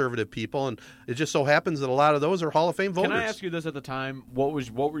of conservative people. And it just so happens that a lot of those are Hall of Fame voters. Can I ask you this at the time? What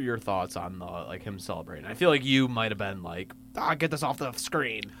were your thoughts on him celebrating? I feel like you might have been like, get this off the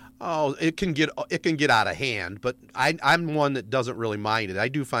screen. Oh, it can get out of hand. But I'm one that doesn't really mind it. I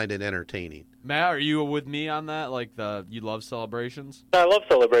do find it entertaining. Matt, are you with me on that? Like, you love celebrations? I love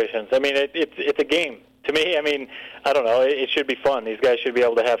celebrations. I mean, it's a game. To me, I mean, I don't know. It should be fun. These guys should be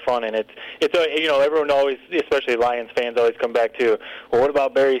able to have fun, and everyone always, especially Lions fans, always come back to, well, what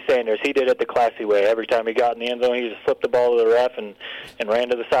about Barry Sanders? He did it the classy way. Every time he got in the end zone, he just flipped the ball to the ref and ran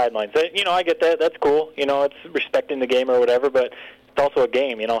to the sidelines. I get that. That's cool. It's respecting the game or whatever, but it's also a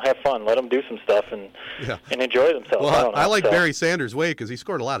game. Have fun. Let them do some stuff and enjoy themselves. Well, I like Barry Sanders' way because he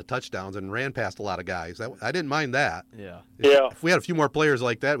scored a lot of touchdowns and ran past a lot of guys. I didn't mind that. Yeah. If we had a few more players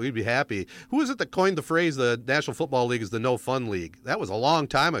like that, we'd be happy. Who is it that coined the phrase the National Football League is the no fun league? That was a long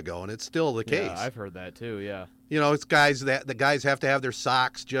time ago, and it's still the case. Yeah, I've heard that too, yeah. It's guys that the guys have to have their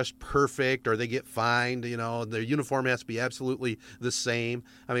socks just perfect or they get fined. Their uniform has to be absolutely the same.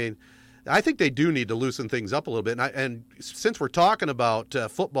 I mean, I think they do need to loosen things up a little bit. And since we're talking about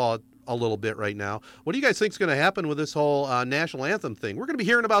football a little bit right now, what do you guys think is going to happen with this whole national anthem thing? We're going to be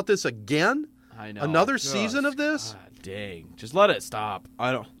hearing about this again? I know. Another season of this? God, dang. Just let it stop.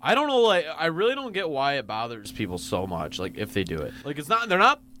 I don't know. Like, I really don't get why it bothers people so much. Like, if they do it, like, they're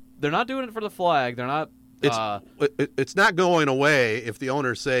not doing it for the flag. They're not. It's not going away if the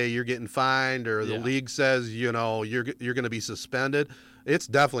owners say you're getting fined or the league says you're going to be suspended. It's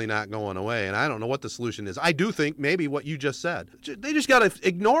definitely not going away, and I don't know what the solution is. I do think maybe what you just said. They just got to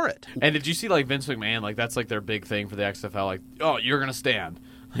ignore it. And did you see, like, Vince McMahon? Like, that's, like, their big thing for the XFL. Like, oh, you're going to stand.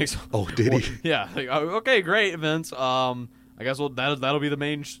 Like, so, oh, did he? Yeah. Like, okay, great, Vince. I guess that'll be the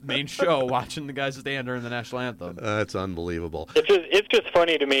main show, watching the guys stand during the national anthem. That's unbelievable. It's just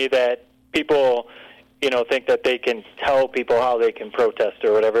funny to me that people think that they can tell people how they can protest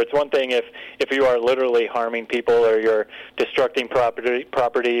or whatever. It's one thing if you are literally harming people or you're destructing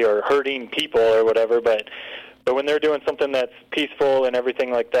property or hurting people or whatever, but when they're doing something that's peaceful and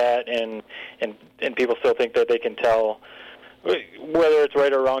everything like that, and people still think that they can tell whether it's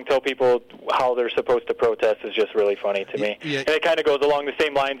right or wrong, tell people how they're supposed to protest is just really funny to me. Yeah. And it kind of goes along the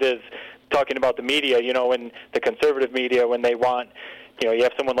same lines as talking about the media, when the conservative media, when they want you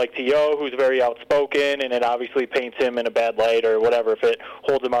have someone like T.O. who's very outspoken, and it obviously paints him in a bad light or whatever if it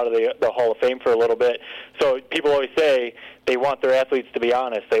holds him out of the Hall of Fame for a little bit. So people always say they want their athletes to be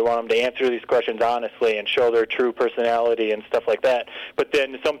honest. They want them to answer these questions honestly and show their true personality and stuff like that. But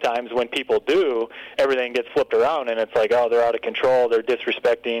then sometimes when people do, everything gets flipped around, and it's like, oh, they're out of control, they're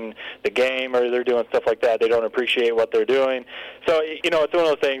disrespecting the game, or they're doing stuff like that. They don't appreciate what they're doing. So, it's one of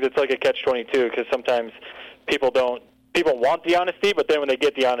those things. It's like a catch-22 because sometimes people want the honesty, but then when they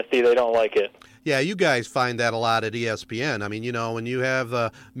get the honesty, they don't like it. Yeah, you guys find that a lot at ESPN. I mean, when you have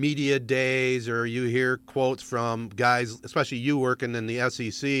the media days or you hear quotes from guys, especially you working in the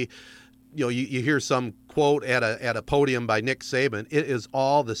SEC, you hear some quote at a podium by Nick Saban. It is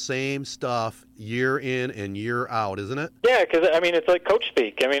all the same stuff year in and year out, isn't it? Yeah, because it's like coach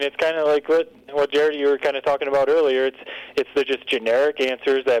speak. It's kind of like what Jared, you were kind of talking about earlier. It's the just generic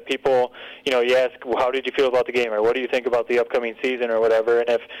answers that people, you ask, well, how did you feel about the game, or what do you think about the upcoming season, or whatever. And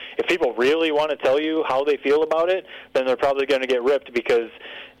if people really want to tell you how they feel about it, then they're probably going to get ripped because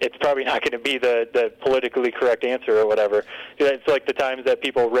it's probably not going to be the politically correct answer or whatever. It's like the times that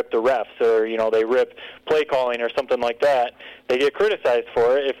people rip the refs or, they rip play calling or something like that. They get criticized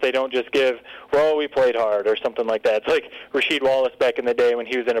for it if they don't just give, well, we played hard or something like that. It's like Rasheed Wallace back in the day when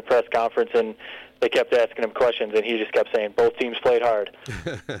he was in a press conference and they kept asking him questions and he just kept saying, both teams played hard.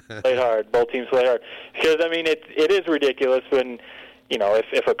 Played hard. Both teams played hard. Because, it is ridiculous when,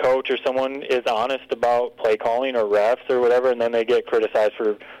 if a coach or someone is honest about play calling or refs or whatever, and then they get criticized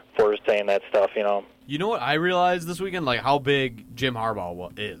for saying that stuff, You know what I realized this weekend? Like how big Jim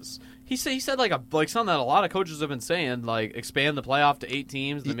Harbaugh is. He said like something that a lot of coaches have been saying, like expand the playoff to 8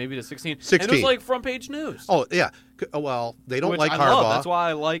 teams, then maybe to 16. And it was like front page news. Oh yeah. Well, they don't like Harbaugh. Love. That's why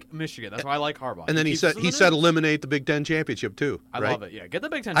I like Michigan. That's why I like Harbaugh. And then he said eliminate the Big Ten championship too. I love it. Yeah, get the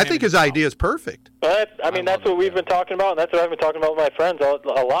Big Ten. I think his idea is perfect. Well, that's what we've been talking about, and that's what I've been talking about with my friends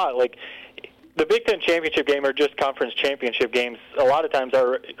a lot. Like, the Big Ten championship game or just conference championship games a lot of times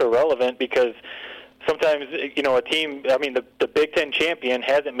are irrelevant because sometimes, a team, the Big Ten champion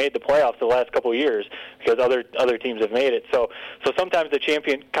hasn't made the playoffs the last couple of years because other teams have made it. So sometimes the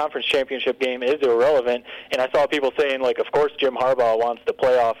conference championship game is irrelevant, and I saw people saying, like, of course Jim Harbaugh wants the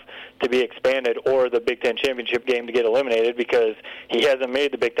playoff to be expanded or the Big Ten championship game to get eliminated because he hasn't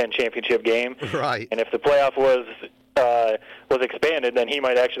made the Big Ten championship game. Right. And if the playoff was expanded, then he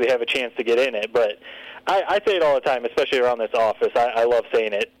might actually have a chance to get in it. But I say it all the time, especially around this office. I love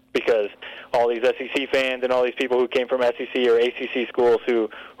saying it because all these SEC fans and all these people who came from SEC or ACC schools who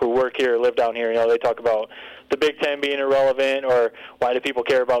work here or live down here, they talk about the Big Ten being irrelevant or why do people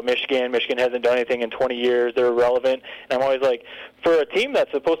care about Michigan? Michigan hasn't done anything in 20 years. They're irrelevant. And I'm always like, for a team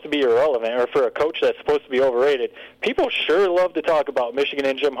that's supposed to be irrelevant or for a coach that's supposed to be overrated, people sure love to talk about Michigan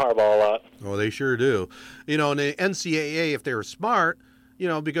and Jim Harbaugh a lot. Oh, they sure do. In the NCAA, if they were smart,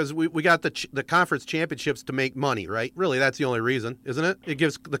 because we got the conference championships to make money, right? Really, that's the only reason, isn't it? It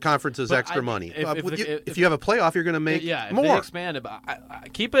gives the conferences extra money. If you have a playoff, you're going to make more. They expand it, but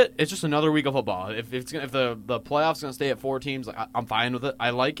keep it. It's just another week of football. If the playoffs going to stay at 4 teams, I'm fine with it.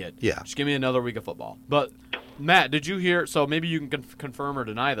 I like it. Yeah. Just give me another week of football. But Matt, did you hear? So maybe you can confirm or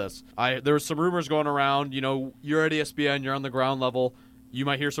deny this. There was some rumors going around. You're at ESPN. You're on the ground level. You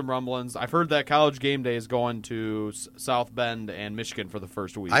might hear some rumblings. I've heard that College Game Day is going to South Bend and Michigan for the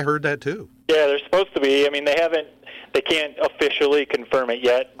first week. I heard that too. Yeah, they're supposed to be. They can't officially confirm it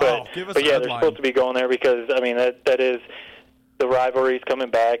yet, but yeah, they're supposed to be going there because that is the rivalry's coming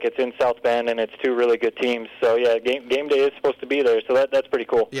back. It's in South Bend and it's 2 really good teams. So yeah, game day is supposed to be there. So that's pretty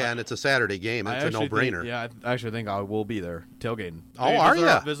cool. Yeah, and it's a Saturday game. It's a no-brainer. I actually think I will be there tailgating. Oh, are you?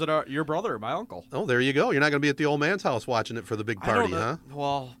 Visit your brother, my uncle. Oh, there you go. You're not going to be at the old man's house watching it for the big party, huh?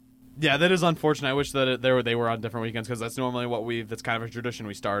 Well, yeah, that is unfortunate. I wish that they were on different weekends because that's normally that's kind of a tradition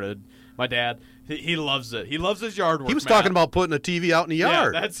we started. My dad, he loves it. He loves his yard work. He was talking about putting a TV out in the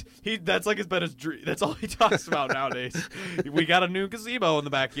yard. Yeah, that's like his dream. That's all he talks about nowadays. We got a new gazebo in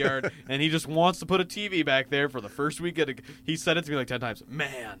the backyard, and he just wants to put a TV back there for the first week. He said it to me like 10 times.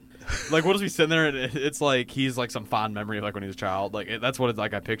 Man, like what is he sitting there? And it's like he's like some fond memory of like when he was a child. Like that's what it's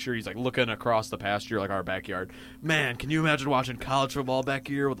like. I picture he's like looking across the pasture, like our backyard. Man, can you imagine watching college football back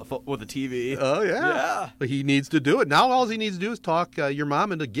here with the TV? Oh yeah. He needs to do it now. All he needs to do is talk your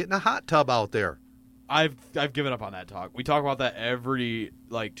mom into getting a hot tub out there. I've given up on that talk. We talk about that every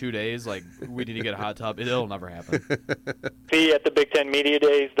 2 days. Like we need to get a hot tub. It'll never happen. See, at the Big Ten media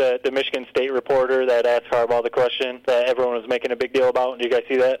days, the Michigan State reporter that asked Harbaugh the question that everyone was making a big deal about. Do you guys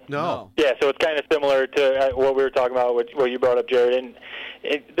see that? No. Yeah, so it's kind of similar to what we were talking about, what you brought up, Jared. And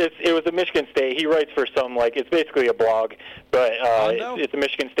it was a Michigan State. He writes for some it's basically a blog, but it's a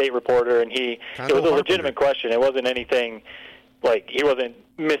Michigan State reporter, and it was a legitimate question. It wasn't anything like he wasn't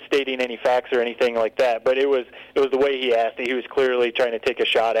misstating any facts or anything like that, but it was the way he asked it. He was clearly trying to take a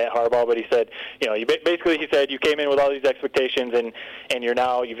shot at Harbaugh, but he said, basically he said you came in with all these expectations and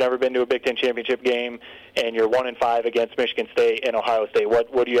you've never been to a Big Ten championship game and you're 1-5 against Michigan State and Ohio State.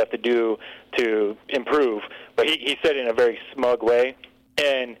 What do you have to do to improve? But he said it in a very smug way,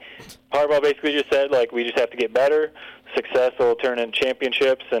 and Harbaugh basically just said, like, we just have to get better. Success will turn into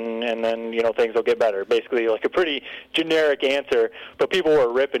championships, and then things will get better. Basically, like a pretty generic answer, but people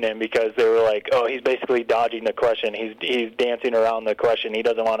were ripping him because they were like, "Oh, he's basically dodging the question. He's dancing around the question. He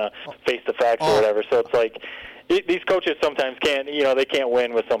doesn't want to face the facts or whatever." So it's like these coaches sometimes can't, they can't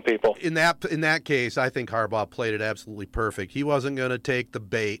win with some people. In that case, I think Harbaugh played it absolutely perfect. He wasn't going to take the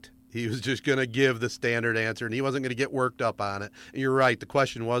bait. He was just going to give the standard answer, and he wasn't going to get worked up on it. And you're right. The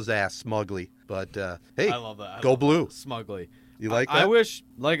question was asked smugly. But, hey, I love that. Go blue. Smugly. You like that? I wish,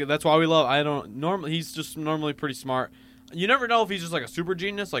 that's why we love, he's just normally pretty smart. You never know if he's just like a super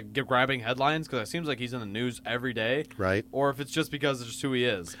genius, like grabbing headlines, because it seems like he's in the news every day. Right. Or if it's just because it's just who he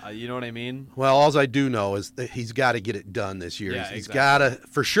is. You know what I mean? Well, all I do know is that he's got to get it done this year. Yeah, He's exactly. got to,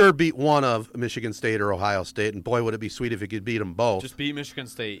 for sure, beat one of Michigan State or Ohio State. And, boy, would it be sweet if he could beat them both. Just beat Michigan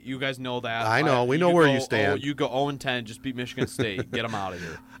State. You guys know that. I know. We know where you stand. You go 0-10. Just beat Michigan State. Get them out of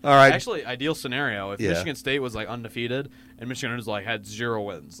here. All right. Actually, ideal scenario, if Michigan State was, like, undefeated and Michigan was, like, had 0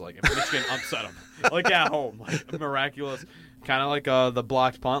 wins. Like, if Michigan upset them. Like, at home. Like, miraculous. Kind of like the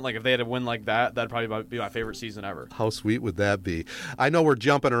blocked punt. Like, if they had a win like that, that'd probably be my favorite season ever. How sweet would that be? I know we're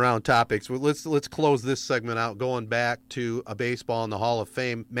jumping around topics. But let's close this segment out going back to a baseball in the Hall of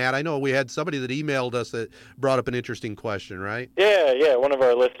Fame. Matt, I know we had somebody that emailed us that brought up an interesting question, right? Yeah. One of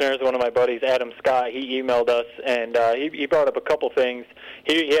our listeners, one of my buddies, Adam Scott, he emailed us, and he brought up a couple things.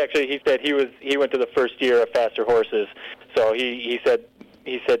 He said he went to the first year of Faster Horses, so he said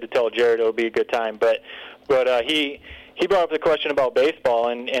to tell Jared it would be a good time, but he brought up the question about baseball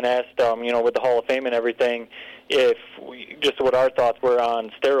and asked, with the Hall of Fame and everything, just what our thoughts were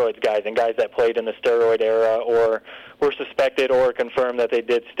on steroids guys and guys that played in the steroid era or were suspected or confirmed that they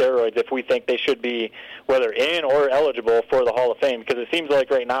did steroids, if we think they should be whether in or eligible for the Hall of Fame. Because it seems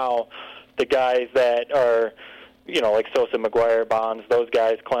like right now the guys that are, like Sosa, McGuire, Bonds, those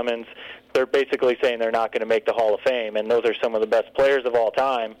guys, Clemens, they're basically saying they're not going to make the Hall of Fame, and those are some of the best players of all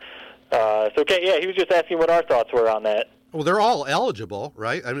time. He was just asking what our thoughts were on that. Well, they're all eligible,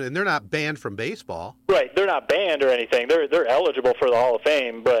 right? I mean, and they're not banned from baseball. Right, they're not banned or anything. They're eligible for the Hall of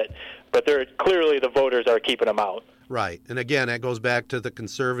Fame, but they're clearly the voters are keeping them out. Right, and again, that goes back to the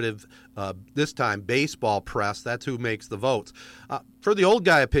conservative, this time, baseball press. That's who makes the votes. For the old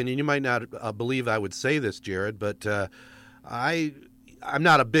guy opinion, you might not believe I would say this, Jared, but I'm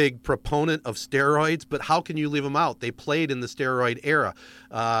not a big proponent of steroids, but how can you leave them out? They played in the steroid era,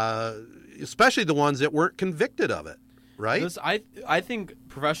 especially the ones that weren't convicted of it, right? I think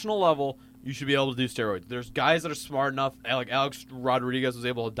professional level, you should be able to do steroids. There's guys that are smart enough, like Alex Rodriguez was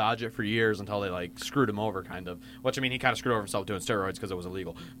able to dodge it for years until they screwed him over, kind of. Which, I mean, he kind of screwed over himself doing steroids because it was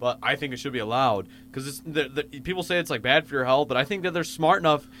illegal. But I think it should be allowed because people say it's bad for your health, but I think that they're smart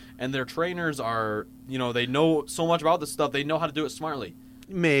enough and their trainers are, they know so much about this stuff. They know how to do it smartly.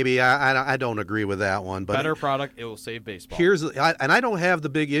 Maybe. I don't agree with that one. But better product, it will save baseball. I don't have the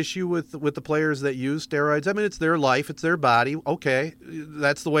big issue with the players that use steroids. I mean, it's their life, it's their body. Okay,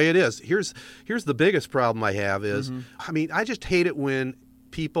 that's the way it is. Here's the biggest problem I have is, I mean, I just hate it when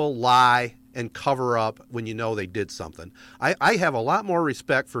people lie and cover up when you know they did something. I have a lot more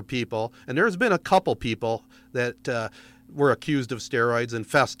respect for people, and there's been a couple people that were accused of steroids and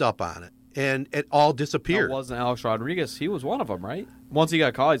fessed up on it. And it all disappeared. That wasn't Alex Rodriguez. He was one of them, right? Once he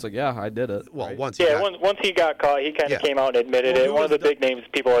got caught, he's like, yeah, I did it. Well, right? once he got caught, he kind of came out and admitted it. One of the big names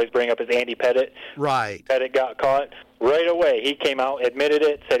people always bring up is Andy Pettit. Right. Pettit got caught right away. He came out, admitted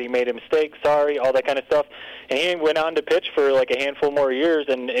it, said he made a mistake, sorry, all that kind of stuff. And he went on to pitch for a handful more years,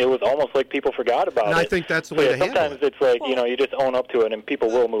 and it was almost like people forgot about it. And I think that's the way to handle it. Sometimes it's you just own up to it, and people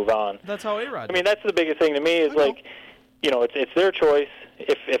will move on. That's how A-Rod did. I mean, that's the biggest thing to me is it's their choice.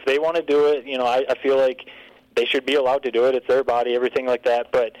 If they want to do it, I feel like they should be allowed to do it. It's their body, everything like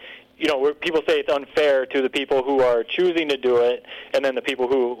that. But, where people say it's unfair to the people who are choosing to do it, and then the people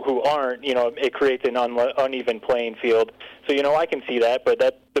who aren't, it creates an uneven playing field. So, I can see that. But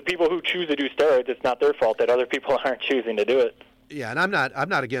the people who choose to do steroids, it's not their fault that other people aren't choosing to do it. Yeah, and I'm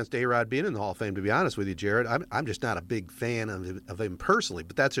not against A-Rod being in the Hall of Fame, to be honest with you, Jared. I'm just not a big fan of him personally,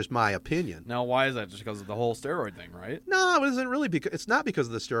 but that's just my opinion. Now, why is that? Just because of the whole steroid thing, right? No, it isn't really. It's not because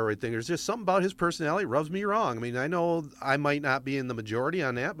of the steroid thing. There's just something about his personality rubs me wrong. I mean, I know I might not be in the majority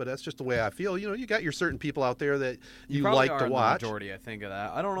on that, but that's just the way I feel. You got your certain people out there that you like to watch. The majority, I think, of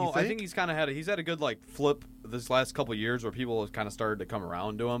that. I don't know. You think? I think he's kind of he's had a good flip this last couple of years where people have kind of started to come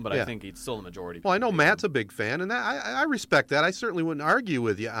around to him, but Yeah. I think he's still the majority. Well, I know Matt's a big fan, and I respect that. I certainly wouldn't argue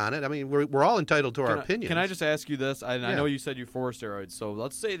with you on it. I mean, we're all entitled to our opinions. Can I just ask you this? I Yeah. know you said you're for steroids, so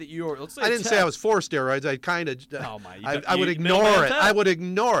let's say that you are. Let's say I didn't say I was for steroids. I kind of. Oh my! I would ignore it. I would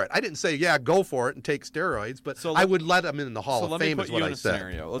ignore it. I didn't say, yeah, go for it and take steroids, but I would let them in the Hall of Fame. Let me put you in a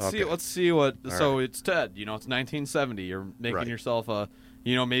scenario. Let's see what. All so right. it's Ted. You know, it's 1970. You're making Right. yourself a.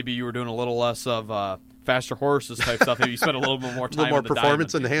 You know, maybe you were doing a little less of faster horses type stuff. Maybe you spent a little bit more time. more on the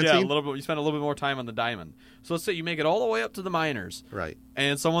performance diamond. enhancing? Yeah, a little bit. You spent a little bit more time on the diamond. So let's say you make it all the way up to the minors. Right.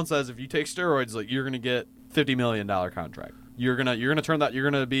 And someone says if you take steroids, like you're gonna get $50 million contract. You're gonna turn that. You're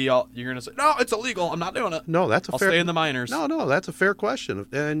gonna say no, it's illegal. I'm not doing it. No, that's a I'll fair. stay in the minors. No, that's a fair question.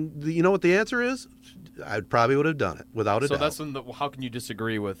 And you know what the answer is? I probably would have done it without a So doubt. that's how can you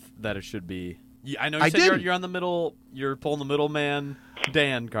disagree with that? It should be. I know you I said didn't. you're on the middle. You're pulling the middleman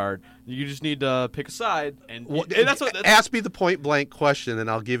Dan card. You just need to pick a side, and that's Ask me the point blank question, and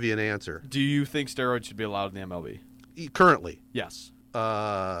I'll give you an answer. Do you think steroids should be allowed in the MLB? Currently, Yes.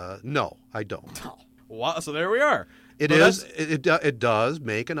 no, I don't. Wow. So there we are. It But is. It does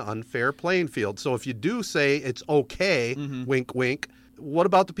make an unfair playing field. So if you do say it's okay, Mm-hmm. wink, wink. What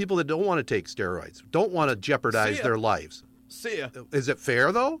about the people that don't want to take steroids? Don't want to jeopardize See ya. their lives? See ya. Is it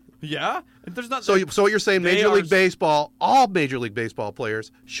fair though? Yeah. If there's not. So you're saying They Major are- League Baseball, all Major League Baseball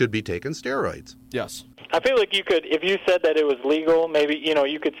players should be taking steroids? Yes. I feel like you could, if you said that it was legal, maybe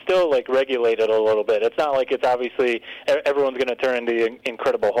you could still like regulate it a little bit. It's not like it's obviously everyone's going to turn into the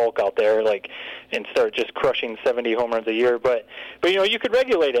Incredible Hulk out there, like, and start just crushing 70 home runs a year. But you could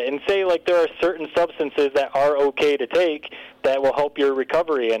regulate it and say like there are certain substances that are okay to take that will help your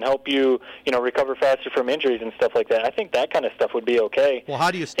recovery and help you recover faster from injuries and stuff like that. I think that kind of stuff would be okay. Well,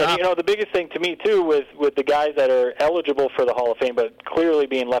 how do you stop? And the biggest thing to me too with the guys that are eligible for the Hall of Fame but clearly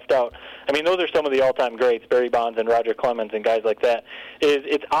being left out. I mean, those are some of the all-time greats, Barry Bonds and Roger Clemens and guys like that.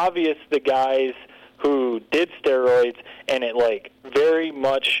 It's obvious the guys who did steroids and it like very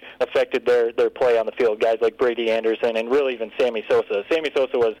much affected their play on the field. Guys like Brady Anderson and really even Sammy Sosa. Sammy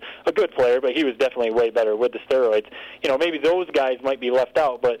Sosa was a good player, but he was definitely way better with the steroids. Maybe those guys might be left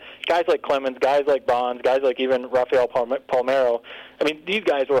out, but guys like Clemens, guys like Bonds, guys like even Rafael Palmeiro, I mean, these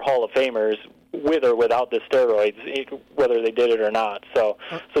guys were Hall of Famers with or without the steroids, whether they did it or not. So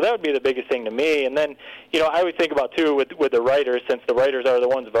that would be the biggest thing to me. And then, I would think about too with the writers, since the writers are the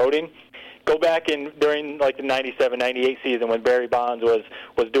ones voting. Go back during like the 97-98 season when Barry Bonds was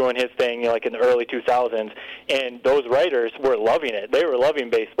doing his thing, like in the early 2000s, and those writers were loving it. They were loving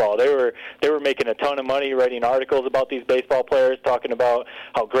baseball. They were making a ton of money writing articles about these baseball players, talking about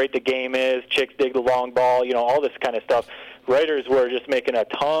how great the game is, chicks dig the long ball, all this kind of stuff. Writers were just making a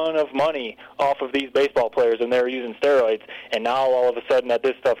ton of money off of these baseball players, and they were using steroids. And now, all of a sudden, that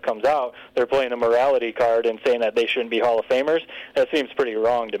this stuff comes out, they're playing a morality card and saying that they shouldn't be Hall of Famers. That seems pretty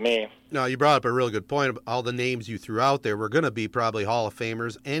wrong to me. No, you brought up a really good point. All the names you threw out there were going to be probably Hall of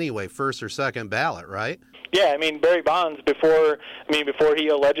Famers anyway, first or second ballot, right? Yeah, I mean, Barry Bonds, before he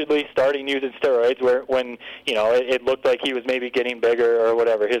allegedly started using steroids, when it looked like he was maybe getting bigger or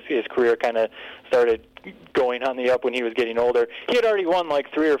whatever, his career kind of started going on the up when he was getting older. He had already won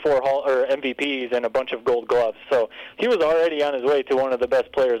like 3 or 4 MVPs and a bunch of Gold Gloves, so he was already on his way to one of the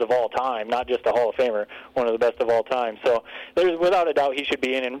best players of all time, not just a Hall of Famer, one of the best of all time. So there's without a doubt he should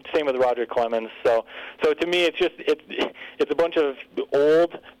be in, and same with Roger Clemens. So to me, it's a bunch of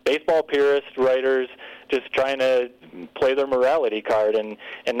old baseball purist writers just trying to play their morality card and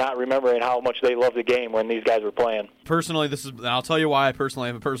not remembering how much they love the game when these guys were playing. Personally, I'll tell you why I personally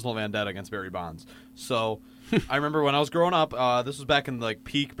have a personal vendetta against Barry Bonds. So I remember when I was growing up, this was back in like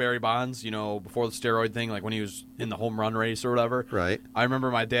peak Barry Bonds, before the steroid thing, like when he was in the home run race or whatever. Right. I remember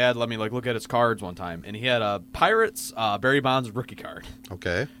my dad let me like look at his cards one time, and he had a Pirates Barry Bonds rookie card.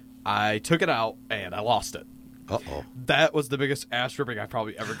 Okay. I took it out and I lost it. Uh-oh. That was the biggest ass ripping I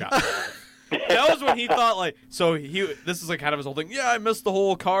probably ever got. That was when he thought like, so this is like kind of his whole thing. Yeah, I missed the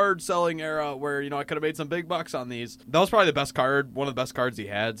whole card selling era where I could have made some big bucks on these. That was probably the best card, one of the best cards he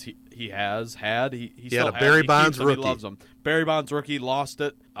had. He had still a Barry has. Bonds He keeps them, rookie. He loves them. Barry Bonds rookie, lost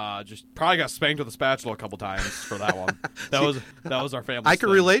it. Just probably got spanked with a spatula a couple times for that one. That was our family. I can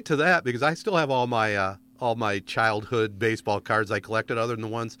relate to that because I still have all my childhood baseball cards I collected, other than the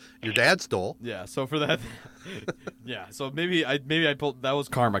ones your dad stole. Yeah, so for that, yeah, so maybe I pulled, that was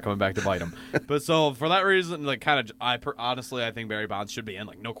karma coming back to bite him. But so for that reason, like honestly, I think Barry Bonds should be in,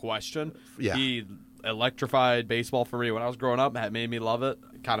 like no question. Yeah. He electrified baseball for me when I was growing up. It made me love it.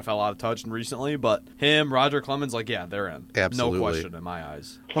 Kind of fell out of touch recently, but him, Roger Clemens, like yeah, they're in. Absolutely. No question in my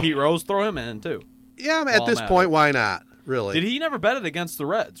eyes. Pete Rose, throw him in too. Yeah, at this I'm at point, it. why not? Really? Did he never bet it against the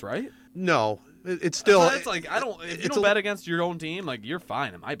Reds, right? No. It's still. It's like I don't. If you don't bet against your own team, like you're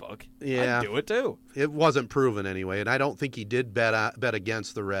fine in my book. Yeah, I'd do it too. It wasn't proven anyway, and I don't think he did bet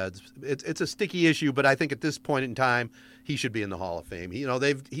against the Reds. It's a sticky issue, but I think at this point in time, he should be in the Hall of Fame.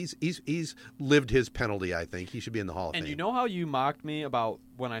 He's lived his penalty. I think he should be in the Hall of Fame. And you know how you mocked me about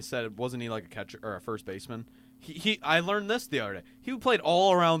when I said wasn't he like a catcher or a first baseman? I learned this the other day. He played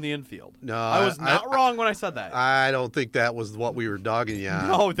all around the infield. No, I was not wrong when I said that. I don't think that was what we were dogging you on.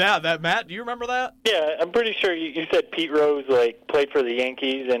 No, that Matt, do you remember that? Yeah, I'm pretty sure you said Pete Rose played for the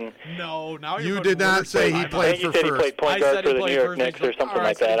Yankees and. No, now you did not say he played for first. I think you said first. he played point guard for the New York Knicks or something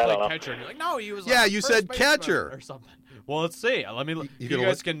like that. I don't know. Catcher. You're like, no, he was. Yeah, you said catcher or something. Well, let's see. You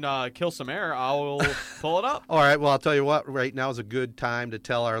guys can kill some air. I will pull it up. All right. Well, I'll tell you what. Right now is a good time to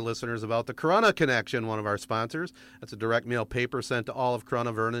tell our listeners about the Corunna Connection, one of our sponsors. That's a direct mail paper sent to all of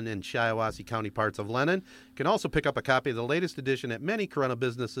Corunna, Vernon, and Shiawassee County parts of Lennon. You can also pick up a copy of the latest edition at many Corunna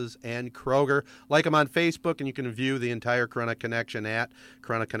businesses and Kroger. Like them on Facebook, and you can view the entire Corunna Connection at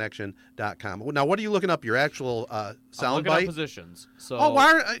CorunnaConnection.com. Now, what are you looking up? Your actual sound bite? Positions. So. Oh,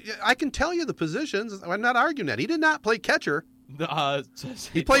 I can tell you the positions. I'm not arguing that. He did not play catcher.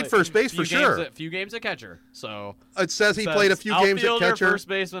 He played first base for sure. A few games at catcher. So it says he played a few games at catcher. First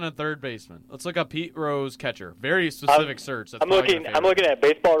baseman, and third baseman. Let's look up Pete Rose catcher. Very specific search. I'm looking at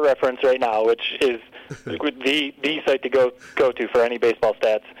Baseball Reference right now, which is the site to go to for any baseball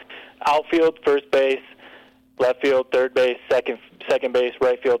stats. Outfield, first base, left field, third base, second base,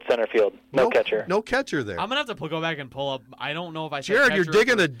 right field, center field. No catcher. No catcher there. I'm gonna have to go back and pull up. I don't know if I said Jared, catcher you're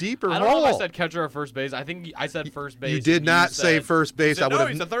digging a deeper hole. I don't know if I said catcher or first base. I think I said first base. You did not say first base. No,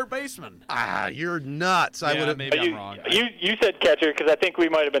 he's a third baseman. You're nuts. I would have. Maybe I'm wrong. You said catcher because I think we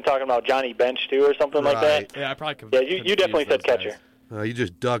might have been talking about Johnny Bench too or something like that. Yeah, I probably could. Yeah, you definitely said catcher. You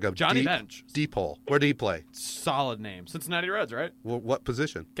just dug a Johnny Bench. Deep hole. Where did he play? Solid name. Cincinnati Reds, right? What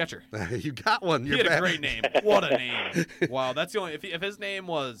position? Catcher. You got one. He had a great name. What a name. Wow, that's the only. If his name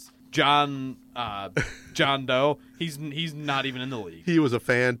was John Doe, he's not even in the league. He was a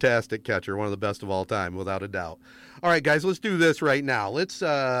fantastic catcher, one of the best of all time, without a doubt. All right, guys, let's do this right now. Let's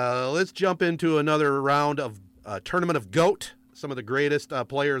jump into another round of Tournament of GOAT. Some of the greatest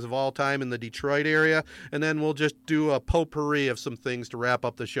players of all time in the Detroit area, and then we'll just do a potpourri of some things to wrap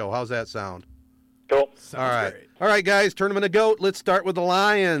up the show. How's that sound? Cool. Great. All right, guys, Tournament of GOAT. Let's start with the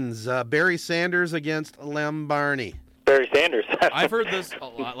Lions. Barry Sanders against Lem Barney. Barry Sanders. I've heard this a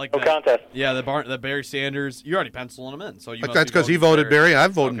lot. Like no contest. Yeah, the Barry Sanders. You already penciling him in, so you. That's because he voted Barry.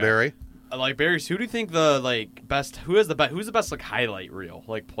 I've voted Barry. Like Barry's. Who do you think the best? Who's the best highlight reel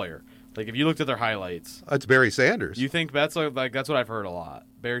player? Like if you looked at their highlights, it's Barry Sanders. You think that's that's what I've heard a lot.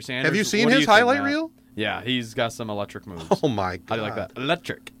 Barry Sanders. Have you seen his highlight reel? Yeah, he's got some electric moves. Oh my god! How do you like that?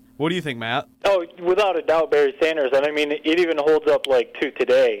 Electric. What do you think, Matt? Oh, without a doubt, Barry Sanders. And I mean, it even holds up to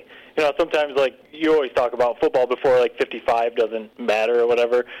today. You know, sometimes you always talk about football before 55 doesn't matter or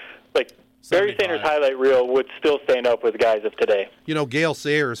whatever. Barry Sanders' highlight reel would still stand up with guys of today. You know, Gale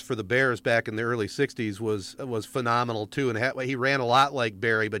Sayers for the Bears back in the early 60s was phenomenal, too. And he ran a lot like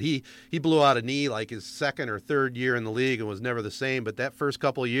Barry, but he blew out a knee his second or third year in the league and was never the same. But that first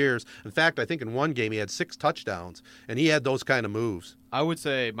couple of years, in fact, I think in one game he had 6 touchdowns, and he had those kind of moves. I would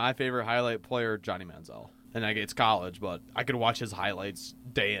say my favorite highlight player, Johnny Manziel. And it's college, but I could watch his highlights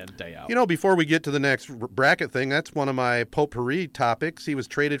day in, day out. You know, before we get to the next bracket thing, that's one of my potpourri topics. He was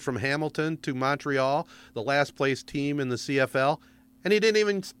traded from Hamilton to Montreal, the last place team in the CFL, and he didn't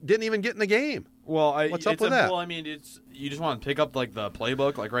even get in the game. Well, what's up with that? Well, I mean, you just want to pick up the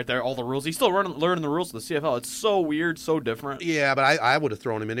playbook, right there, all the rules. He's still learning the rules of the CFL. It's so weird, so different. Yeah, but I would have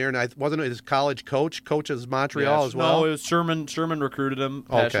thrown him in there, and I wasn't his college coaches Montreal as well. No, it was Sherman. Sherman recruited him,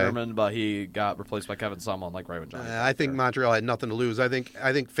 Pat Sherman, but he got replaced by Kevin Sumlin, right when Johnny. I think Montreal had nothing to lose. I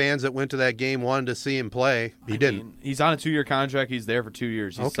think fans that went to that game wanted to see him play. He didn't. He's on a 2-year contract. He's there for 2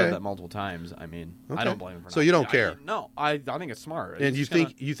 years. He's said that multiple times. I mean, I don't blame him for So you don't care? No, I think it's smart. And you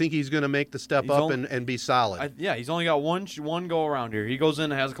think he's going to make the step up and be solid? He's only got one go around here. He goes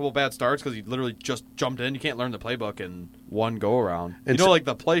in and has a couple bad starts because he literally just jumped in. You can't learn the playbook in one go around. And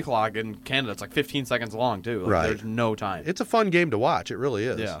the play clock in Canada, it's 15 seconds long too. Right. There's no time. It's a fun game to watch. It really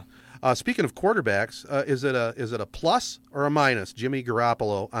is. Yeah. Speaking of quarterbacks, is it a plus or a minus? Jimmy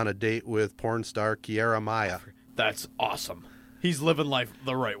Garoppolo on a date with porn star Kiara Maya. That's awesome. He's living life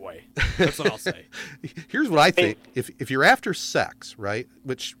the right way. That's what I'll say. Here's what I think. If you're after sex, right,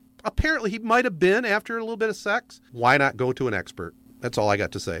 which apparently he might have been after a little bit of sex, why not go to an expert? That's all I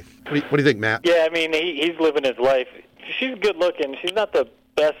got to say. What do you think, Matt? Yeah, I mean, he's living his life. She's good looking. She's not the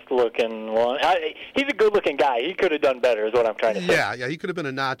best looking one. He's a good looking guy. He could have done better is what I'm trying to say. Yeah, he could have been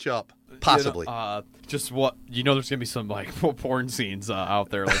a notch up, possibly. Just what there's gonna be some like porn scenes out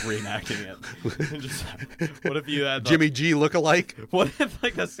there like reenacting it. Just, what if you had Jimmy G look-alike? What if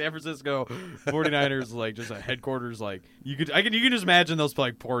like the San Francisco 49ers like just a headquarters like you can just imagine those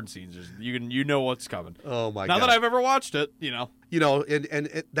like porn scenes. Just, you know what's coming. Oh my god! Not that I've ever watched it,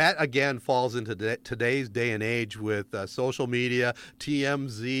 and that again falls into today's day and age with social media,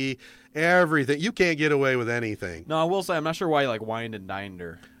 TMZ, everything. You can't get away with anything. No, I will say I'm not sure why he like wined and dined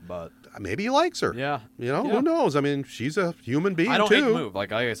her, but maybe he likes her. Yeah. Who knows? I mean, she's a human being, I don't too. hate the move.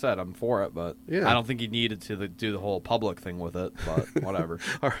 Like I said, I'm for it, but yeah. I don't think he needed to do the whole public thing with it, but whatever.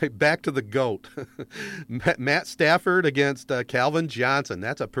 All right, back to the GOAT. Matt Stafford against Calvin Johnson.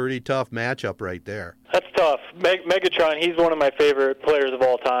 That's a pretty tough matchup right there. That's tough. Megatron, he's one of my favorite players of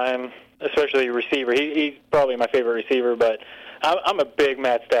all time, especially receiver. He's probably my favorite receiver, but I'm a big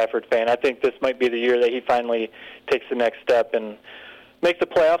Matt Stafford fan. I think this might be the year that he finally takes the next step and makes the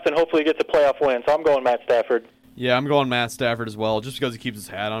playoffs and hopefully gets a playoff win. So I'm going Matt Stafford. Yeah, I'm going Matt Stafford as well, just because he keeps his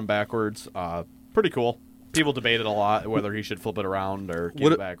hat on backwards. Pretty cool. People debated a lot whether he should flip it around or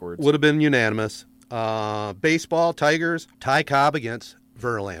keep it backwards. Would have been unanimous. Baseball, Tigers, Ty Cobb against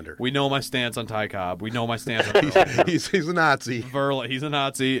Verlander. We know my stance on Ty Cobb. We know my stance on Verlander. He's a Nazi. He's a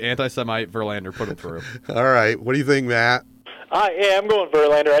Nazi, anti-Semite. Verlander, put him through. All right. What do you think, Matt? Yeah, I'm going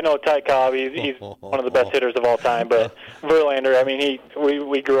Verlander. I know Ty Cobb. He's one of the best hitters of all time, but Verlander, I mean,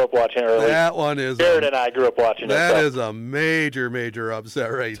 we grew up watching it early. That one is. Jared and I grew up watching it. That is a major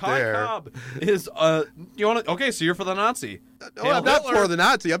upset right there. Ty Cobb is you want to? Okay, so you're for the Nazi. No, I'm not for the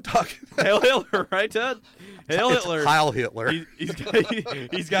Nazi. I'm talking. Hail Hitler, right, Ted? Hail Hitler. Heil Hitler.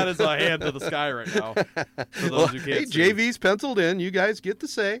 He's got his hand to the sky right now. For those who can't see. JV's penciled in. You guys get to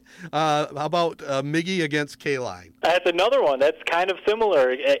say. How about Miggy against K-Line? That's another one. That's kind of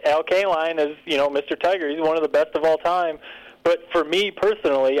similar. Al Kaline is, Mr. Tiger. He's one of the best of all time. But for me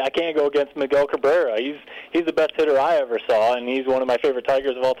personally, I can't go against Miguel Cabrera. He's the best hitter I ever saw, and he's one of my favorite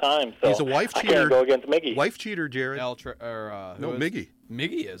Tigers of all time. So he's a wife cheater. I can't go against Miggy. Wife cheater, Jared. Miggy.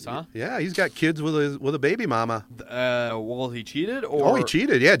 Miggy is, huh? Yeah, he's got kids with a baby mama. Well, he cheated, or he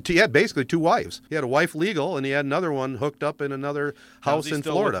cheated. He had basically two wives. He had a wife legal, and he had another one hooked up in another house in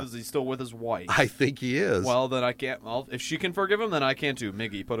Florida. Is he still with his wife? I think he is. Well, then I can't. Well, if she can forgive him, then I can too.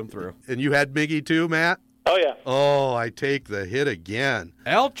 Miggy, put him through. And you had Miggy too, Matt? Oh, yeah. Oh, I take the hit again.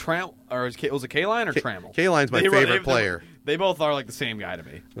 Al Trammell, or was it K-Line or Trammell? K-Line's my favorite player. They both are like the same guy to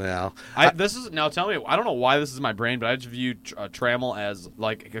me. Well, now tell me, I don't know why this is my brain, but I just view Trammell as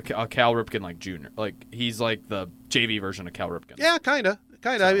like a Cal Ripken like junior. Like he's like the JV version of Cal Ripken. Yeah, kind of. So.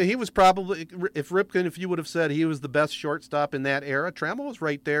 I mean, he was probably, if you would have said he was the best shortstop in that era, Trammell was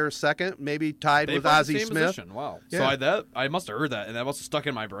right there second, maybe tied with Ozzie Smith. Position. Wow. Yeah. So I must have heard that, and that must have stuck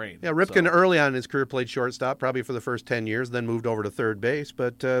in my brain. Yeah, Ripken early on in his career played shortstop, probably for the first 10 years, then moved over to third base,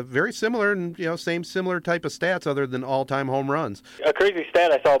 but very similar and similar type of stats other than all-time home runs. A crazy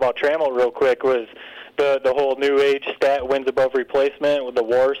stat I saw about Trammell real quick was the whole new age stat, wins above replacement, with the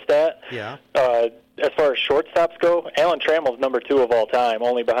WAR stat. Yeah. As far as shortstops go, Alan Trammell's number 2 of all time,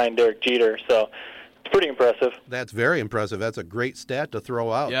 only behind Derek Jeter. So it's pretty impressive. That's very impressive. That's a great stat to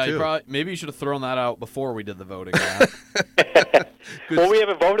throw out, too. Yeah, maybe you should have thrown that out before we did the voting. Well, we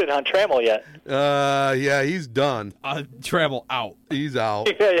haven't voted on Trammell yet. Yeah, he's done. Trammell out. He's out.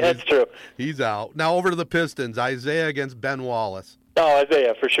 Yeah, that's true. He's out. Now over to the Pistons. Isaiah against Ben Wallace. Oh,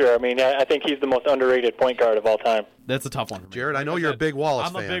 Isaiah, for sure. I mean, I think he's the most underrated point guard of all time. That's a tough one for me. Jared, I know you're a big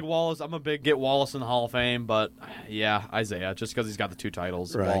Wallace fan. I'm a big Wallace. I'm a big get Wallace in the Hall of Fame, but yeah, Isaiah, just because he's got the 2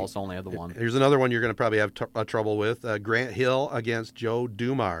 titles. Right. Wallace only had the 1. Here's another one you're going to probably have trouble with. Grant Hill against Joe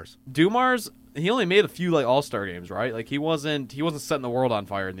Dumars. Dumars, he only made a few All-Star games, right? Like he wasn't setting the world on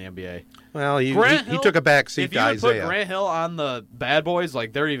fire in the NBA. Well, he took a back seat to Isaiah. If you put Grant Hill on the Bad Boys,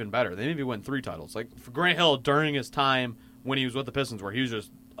 they're even better. They maybe win 3 titles. Like for Grant Hill during his time when he was with the Pistons, where he was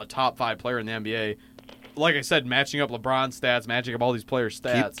just a top 5 player in the NBA. Like I said, matching up LeBron's stats, matching up all these players'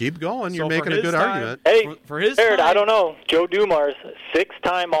 stats. Keep going. You're making a good argument. Hey, for his Jared, time, I don't know. Joe Dumars,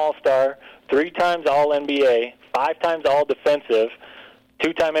 6-time All-Star, 3 times All-NBA, 5 times All-Defensive,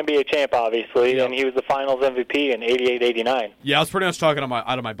 2-time NBA champ, obviously, and he was the Finals MVP in 88-89. Yeah, I was pretty much talking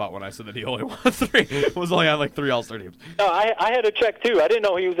out of my butt when I said that he only won 3. It was only on 3 All-Star teams. No, I had to check, too. I didn't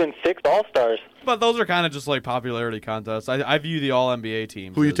know he was in 6 All-Stars. But those are kind of just popularity contests. I view the All-NBA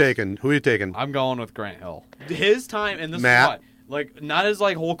teams. Who you taking? I'm going with Grant Hill. His time, and this Matt? is why. Not his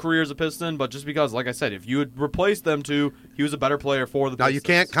whole career as a Piston, but just because, like I said, if you had replaced them two, he was a better player for the Pistons. Now, you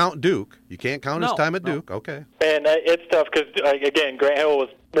can't count Duke. You can't count his time at Duke. Okay. And it's tough because, again, Grant Hill was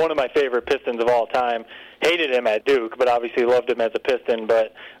one of my favorite Pistons of all time. Hated him at Duke, but obviously loved him as a Piston,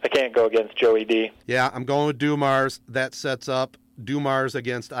 but I can't go against Joey D. Yeah, I'm going with Dumars. That sets up Dumars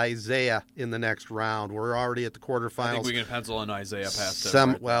against Isaiah in the next round. We're already at the quarterfinals. I think we can pencil in Isaiah past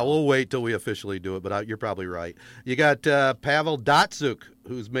him. Well, we'll wait till we officially do it, but you're probably right. You got Pavel Datsyuk,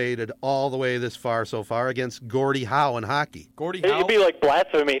 who's made it all the way this far so far, against Gordie Howe in hockey. Gordie Howe? It'd be like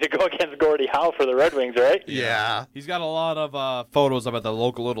blasphemy to go against Gordie Howe for the Red Wings, right? Yeah. He's got a lot of photos up at the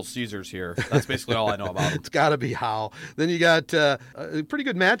local Little Caesars here. That's basically all I know about him. It's got to be Howe. Then you got a pretty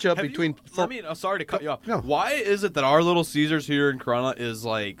good matchup between... sorry to cut you off. No. Why is it that our Little Caesars here in Corunna is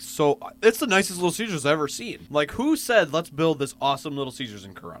like so... It's the nicest Little Caesars I've ever seen. Like, who said, let's build this awesome Little Caesars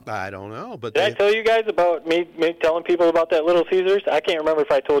in Corunna? I don't know, but Did I tell you guys about me telling people about that Little Caesars? I can't remember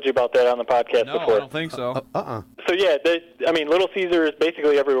if I told you about that on the podcast No, before. I don't think so. So yeah, Little Caesars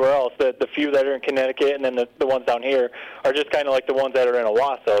basically everywhere else. The few that are in Connecticut and then the ones down here are just kind of like the ones that are in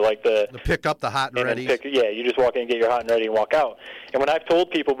Owasso, like the pick up the hot and ready. You just walk in and get your hot and ready and walk out. And when I've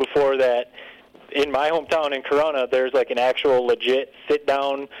told people before that in my hometown in Corunna, there's like an actual legit sit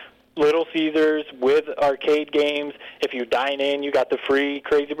down Little Caesars with arcade games. If you dine in, you got the free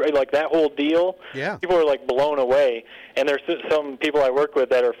crazy, like that whole deal. Yeah. People are like blown away. And there's some people I work with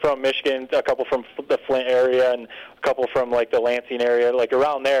that are from Michigan, a couple from the Flint area, and a couple from like the Lansing area, like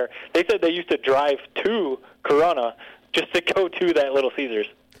around there. They said they used to drive to Corunna just to go to that Little Caesars.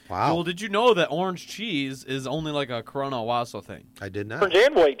 Wow. Well, did you know that orange cheese is only like a Corunna Owasso thing? I did not. Orange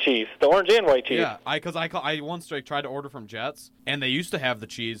and white cheese. The orange and white cheese. Yeah, I once tried to order from Jets, and they used to have the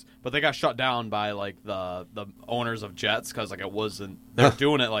cheese, but they got shut down by like the owners of Jets because like it wasn't. They're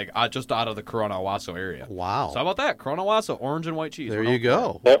doing it like just out of the Corunna Owasso area. Wow. So how about that? Corunna Owasso, orange and white cheese. There you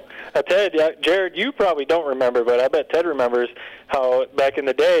go. Yep. Ted, Jared, you probably don't remember, but I bet Ted remembers how back in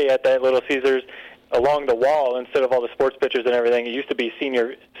the day at that Little Caesars, along the wall, instead of all the sports pictures and everything, it used to be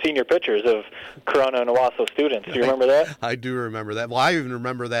senior pictures of Corunna and Owasso students. Do you remember that? I do remember that. Well, I even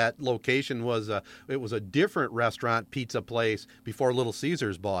remember that location was it was a different restaurant pizza place before Little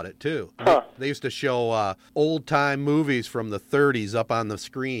Caesars bought it too. Huh. They used to show old time movies from the 30s up on the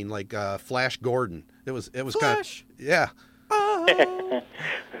screen, like Flash Gordon. It was Flash. kind of yeah.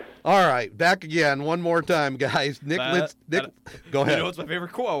 All right, back again one more time, guys. Nick, go ahead. You know what's my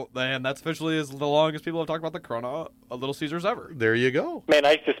favorite quote? And that's officially is the longest people have talked about the Corunna Little Caesars ever. There you go. Man,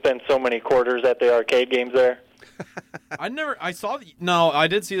 I used to spend so many quarters at the arcade games there. I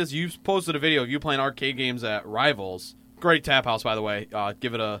did see this. You posted a video of you playing arcade games at Rivals. Great tap house, by the way.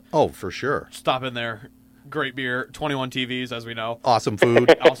 Give it a... Oh, for sure. Stop in there. Great beer. 21 TVs, as we know. Awesome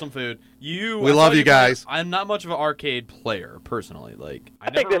food. Awesome food. We love you guys. I'm not much of an arcade player, personally. I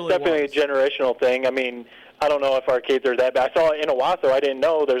think that's definitely a generational thing. I mean, I don't know if arcades are that bad. I saw it in Owasso. I didn't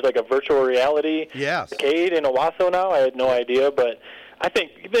know there's like a virtual reality arcade in Owasso now. I had no idea, but I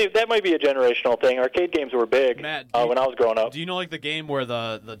think that might be a generational thing. Arcade games were big Matt, when I was growing up. Do you know like the game where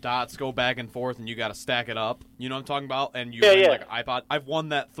the dots go back and forth and you got to stack it up? You know what I'm talking about? And you win like an iPod. I've won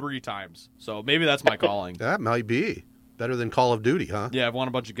that 3 times, so maybe that's my calling. That might be better than Call of Duty, huh? Yeah, I've won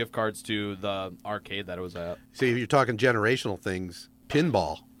a bunch of gift cards to the arcade that it was at. See, if you're talking generational things,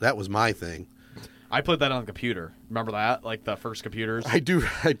 pinball, that was my thing. I played that on the computer. Remember that? Like the first computers? I do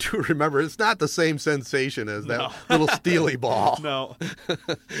remember. It's not the same sensation as that little steely ball. No.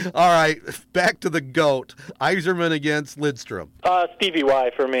 All right, back to the GOAT. Iserman against Lidstrom. Stevie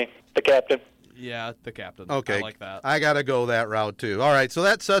Y for me, the captain. Yeah, the captain. Okay. I like that. I got to go that route, too. All right, so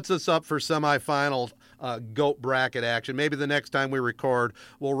that sets us up for semifinal GOAT bracket action. Maybe the next time we record,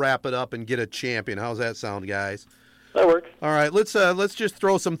 we'll wrap it up and get a champion. How's that sound, guys? That works. All right, let's just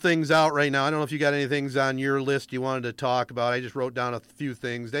throw some things out right now. I don't know if you got any things on your list you wanted to talk about. I just wrote down a few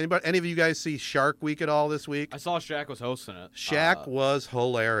things. Any of you guys see Shark Week at all this week? I saw Shaq was hosting it. Shaq was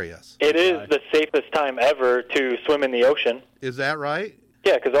hilarious. It is the safest time ever to swim in the ocean. Is that right?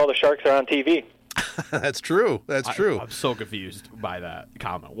 Yeah, because all the sharks are on TV. That's true. That's true. I'm so confused by that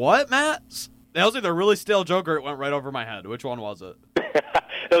comment. What, Matt? That was either a really stale joke or it went right over my head. Which one was it?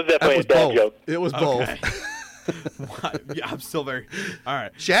 That was definitely a dad joke. It was Okay. both. Yeah, I'm still very... All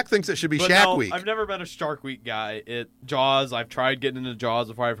right. Shaq thinks it should be But Shaq no, Week. I've never been a Shark Week guy. Jaws, I've tried getting into Jaws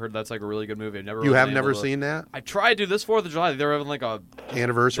before. I've heard that's like a really good movie. You have never seen that? I tried to this 4th of July. They're having like a...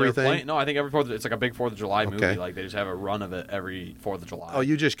 Anniversary thing? No, I think every 4th... It's like a big 4th of July movie. Like they just have a run of it every 4th of July. Oh,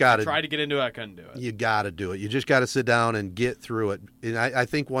 you just got to... I tried to get into it. I couldn't do it. You got to do it. You just got to sit down and get through it. And I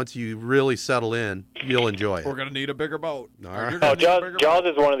think once you really settle in, you'll enjoy it. We're going to need a bigger boat. All right. Jaws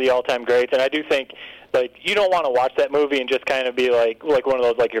is one of the all-time greats, and I do think... Like, you don't want to watch that movie and just kind of be like one of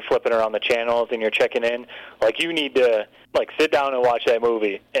those, like, you're flipping around the channels and you're checking in. Like, you need to, like, sit down and watch that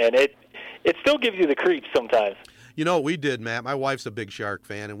movie. And it still gives you the creeps sometimes. You know what we did, Matt? My wife's a big shark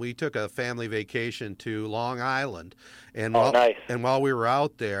fan, and we took a family vacation to Long Island. And nice. And while we were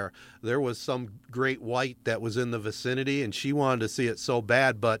out there, there was some great white that was in the vicinity, and she wanted to see it so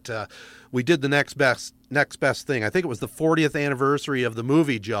bad. But we did the next best thing. I think it was the 40th anniversary of the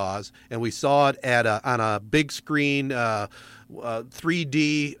movie Jaws, and we saw it on a big screen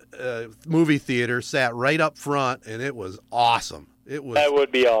 3D movie theater, sat right up front, and it was awesome. That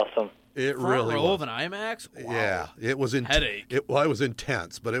would be awesome. It Front really row was. of an IMAX? Wow. Yeah, it was Headache. It was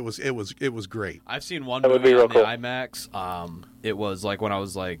intense, but it was great. I've seen one That would movie be on real the cool. IMAX. It was like when I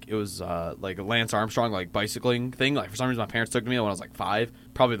was like, it was like a Lance Armstrong like bicycling thing. Like for some reason, my parents took me when I was like 5.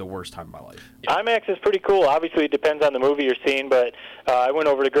 Probably the worst time of my life. Yeah. IMAX is pretty cool. Obviously, it depends on the movie you're seeing, but I went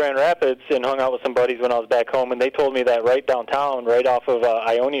over to Grand Rapids and hung out with some buddies when I was back home, and they told me that right downtown, right off of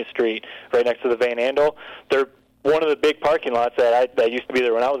Ionia Street, right next to the Van Andel, they're one of the big parking lots that used to be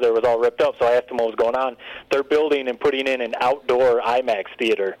there when I was there was all ripped up, so I asked them what was going on. They're building and putting in an outdoor IMAX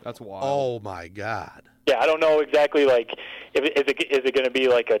theater. That's wild. Oh my God! Yeah, I don't know exactly, like, is it going to be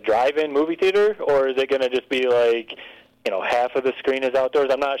like a drive-in movie theater, or is it going to just be like, half of the screen is outdoors?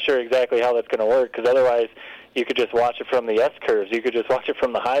 I'm not sure exactly how that's going to work, because otherwise you could just watch it from the S-curves. You could just watch it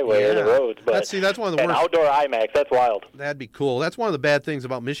from the highway or the roads. But that's one of the an worst. Outdoor IMAX, that's wild. That'd be cool. That's one of the bad things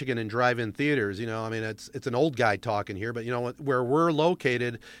about Michigan and drive-in theaters. I mean, it's an old guy talking here, but where we're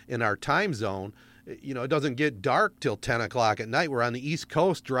located in our time zone, it doesn't get dark till 10 o'clock at night. We're on the East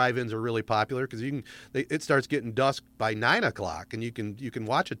Coast. Drive-ins are really popular because it starts getting dusk by 9 o'clock, and you can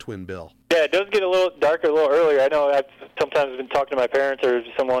watch a twin bill. Yeah, it does get a little darker a little earlier. I know I've sometimes been talking to my parents or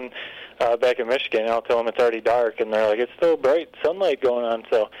someone back in Michigan, and I'll tell them it's already dark, and they're like, it's still bright sunlight going on.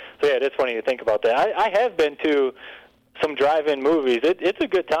 So yeah, it is funny to think about that. I have been to some drive-in movies. It's a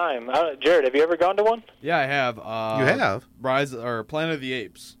good time. Jared, have you ever gone to one? Yeah, I have. You have? Rise or Planet of the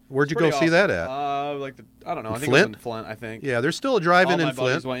Apes. Where'd you Pretty go see that at? I don't know. I think Flint? it was in Flint. I think. Yeah, there's still a drive-in All my in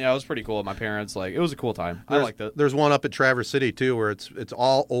Flint. buddies went. Yeah, it was pretty cool. My parents it was a cool time. I liked it. There's one up at Traverse City too, where it's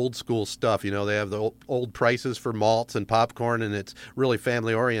all old school stuff. They have the old prices for malts and popcorn, and it's really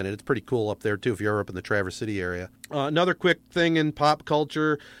family oriented. It's pretty cool up there too if you're up in the Traverse City area. Another quick thing in pop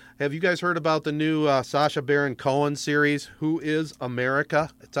culture. Have you guys heard about the new Sacha Baron Cohen series, Who is America?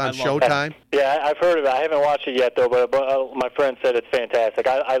 It's on Showtime. Yeah, I've heard of it. I haven't watched it yet, though, but my friend said it's fantastic.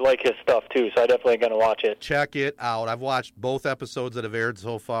 I like his stuff, too, so I'm definitely going to watch it. Check it out. I've watched both episodes that have aired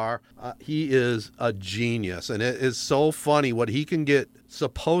so far. He is a genius, and it is so funny what he can get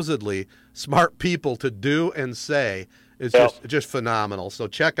supposedly smart people to do and say. It's just phenomenal. So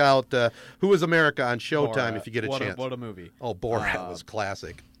check out Who is America on Showtime if you get a chance. What a movie. Oh, Borat was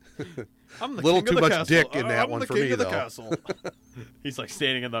classic. I'm the little king too of the much castle. dick in that I'm one the for king me, of the though. castle. He's like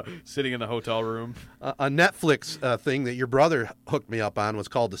sitting in the hotel room. A Netflix thing that your brother hooked me up on was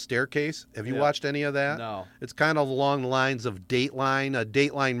called The Staircase. Have you watched any of that? No. It's kind of along the lines of Dateline, a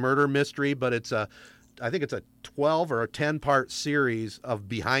Dateline murder mystery, but I think it's a 12 or a 10-part series of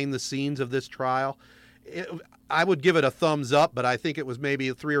behind the scenes of this trial. I would give it a thumbs up, but I think it was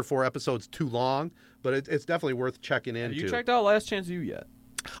maybe 3 or 4 episodes too long, but it's definitely worth checking into. Have you checked out Last Chance U yet?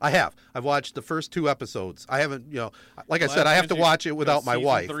 I have. I've watched the first 2 episodes. I haven't, like I said, I have to watch it without my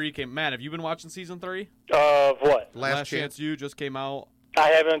wife. Season 3 came. Matt, have you been watching season 3? Of what? Last Chance U just came out. I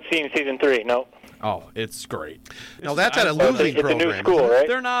haven't seen season 3, no. Oh, it's great. No, that's at a losing It's program. a new school, right?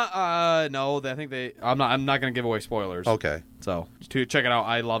 They're not. No, I think they. I'm not going to give away spoilers. Okay. So to check it out,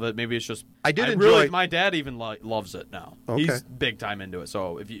 I love it. Maybe it's just. I did really, enjoy. my dad even loves it now. Okay. He's big time into it.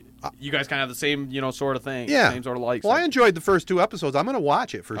 So if you guys kind of have the same sort of thing. Yeah. Same sort of likes. Well, I enjoyed the first 2 episodes. I'm going to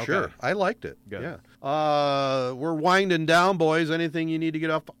watch it for Okay. sure. I liked it. Good. Yeah. We're winding down, boys. Anything you need to get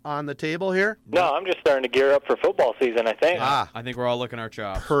up on the table here? No, I'm just starting to gear up for football season, I think. I think we're all looking our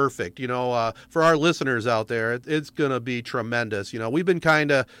chops. Perfect. For our listeners out there, it's going to be tremendous. We've been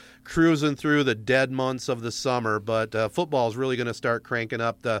kind of cruising through the dead months of the summer, but football is really going to start cranking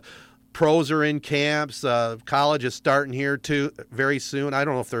up. The pros are in camps. College is starting here too very soon. I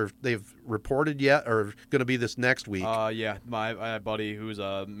don't know if they've reported yet or going to be this next week. Yeah, my buddy who's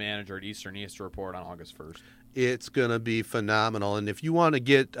a manager at Eastern, he has to report on August 1st. It's going to be phenomenal. And if you want to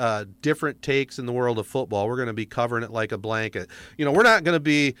get different takes in the world of football, we're going to be covering it like a blanket. We're not going to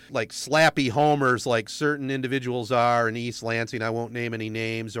be like slappy homers like certain individuals are in East Lansing. I won't name any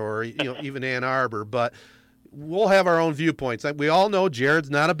names, or even Ann Arbor, but we'll have our own viewpoints. We all know Jared's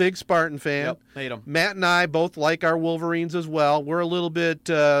not a big Spartan fan. Yep, hate them. Matt and I both like our Wolverines as well. We're a little bit,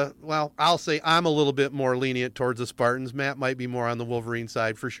 I'll say I'm a little bit more lenient towards the Spartans. Matt might be more on the Wolverine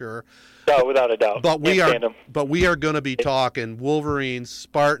side for sure. No, without a doubt. But we are going to be talking Wolverines,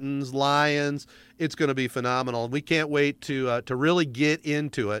 Spartans, Lions. It's going to be phenomenal. We can't wait to really get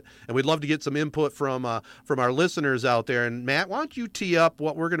into it. And we'd love to get some input from our listeners out there. And Matt, why don't you tee up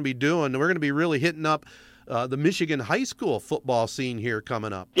what we're going to be doing? We're going to be really hitting up the Michigan high school football scene here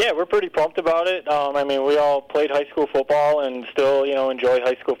coming up. Yeah, we're pretty pumped about it. We all played high school football and still, enjoy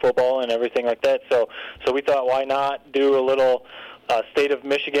high school football and everything like that. So we thought, why not do a little State of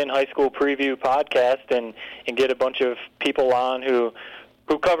Michigan high school preview podcast and get a bunch of people on who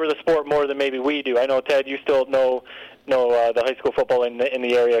cover the sport more than maybe we do. I know, Ted, you still know the high school football in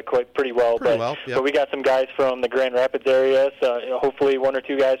the area pretty well. Yep. But we got some guys from the Grand Rapids area, so hopefully one or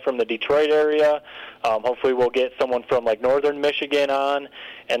two guys from the Detroit area. Hopefully we'll get someone from like northern Michigan on,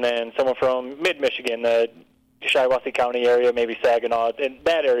 and then someone from mid-Michigan, the Shiawassee County area, maybe Saginaw, in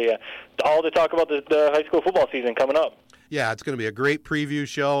that area, all to talk about the high school football season coming up. Yeah, it's going to be a great preview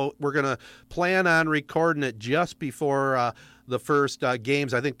show. We're going to plan on recording it just before the first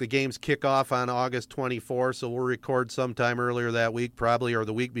games. I think the games kick off on August 24th, so we'll record sometime earlier that week, probably, or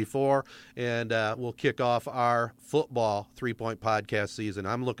the week before, and we'll kick off our football 3-Point podcast season.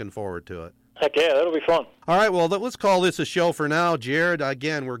 I'm looking forward to it. Heck yeah, that'll be fun. All right, well, let's call this a show for now. Jared,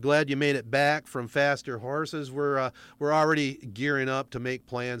 again, we're glad you made it back from Faster Horses. We're already gearing up to make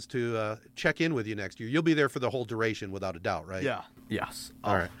plans to check in with you next year. You'll be there for the whole duration, without a doubt, right? Yeah. Yes.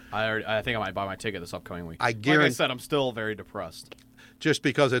 All right. I think I might buy my ticket this upcoming week. I Like I said, I'm still very depressed. Just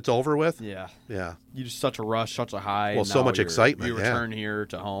because it's over with? Yeah. Yeah. You just such a rush, such a high. Well, so much excitement. You return here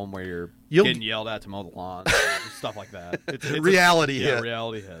to home where you're You'll- getting yelled at to mow the lawn, stuff like that. It's Reality hit.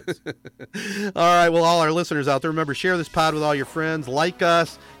 reality hits. All right, well, all our listeners out there, remember, share this pod with all your friends. Like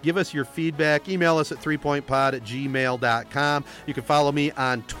us. Give us your feedback. Email us at 3pointpod@gmail.com. You can follow me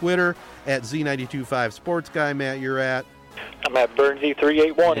on Twitter at Z925 Sports Guy. Matt, you're at? I'm at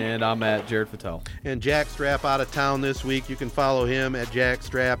Burnsy381. And I'm at Jared Fattel. And Jack Strapp out of town this week. You can follow him at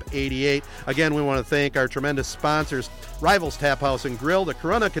JackStrap88. Again, we want to thank our tremendous sponsors, Rivals Tap House and Grill, the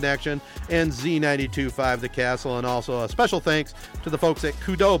Corunna Connection, and Z92.5 The Castle. And also a special thanks to the folks at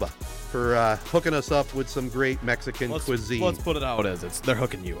Qdoba for hooking us up with some great Mexican cuisine. Let's put it out as they're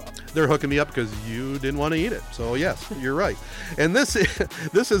hooking you up. They're hooking me up because you didn't want to eat it. So, yes, you're right. And this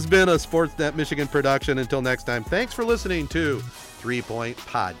has been a Sportsnet Michigan production. Until next time, thanks for listening to 3-Point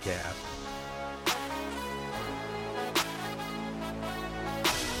Podcast.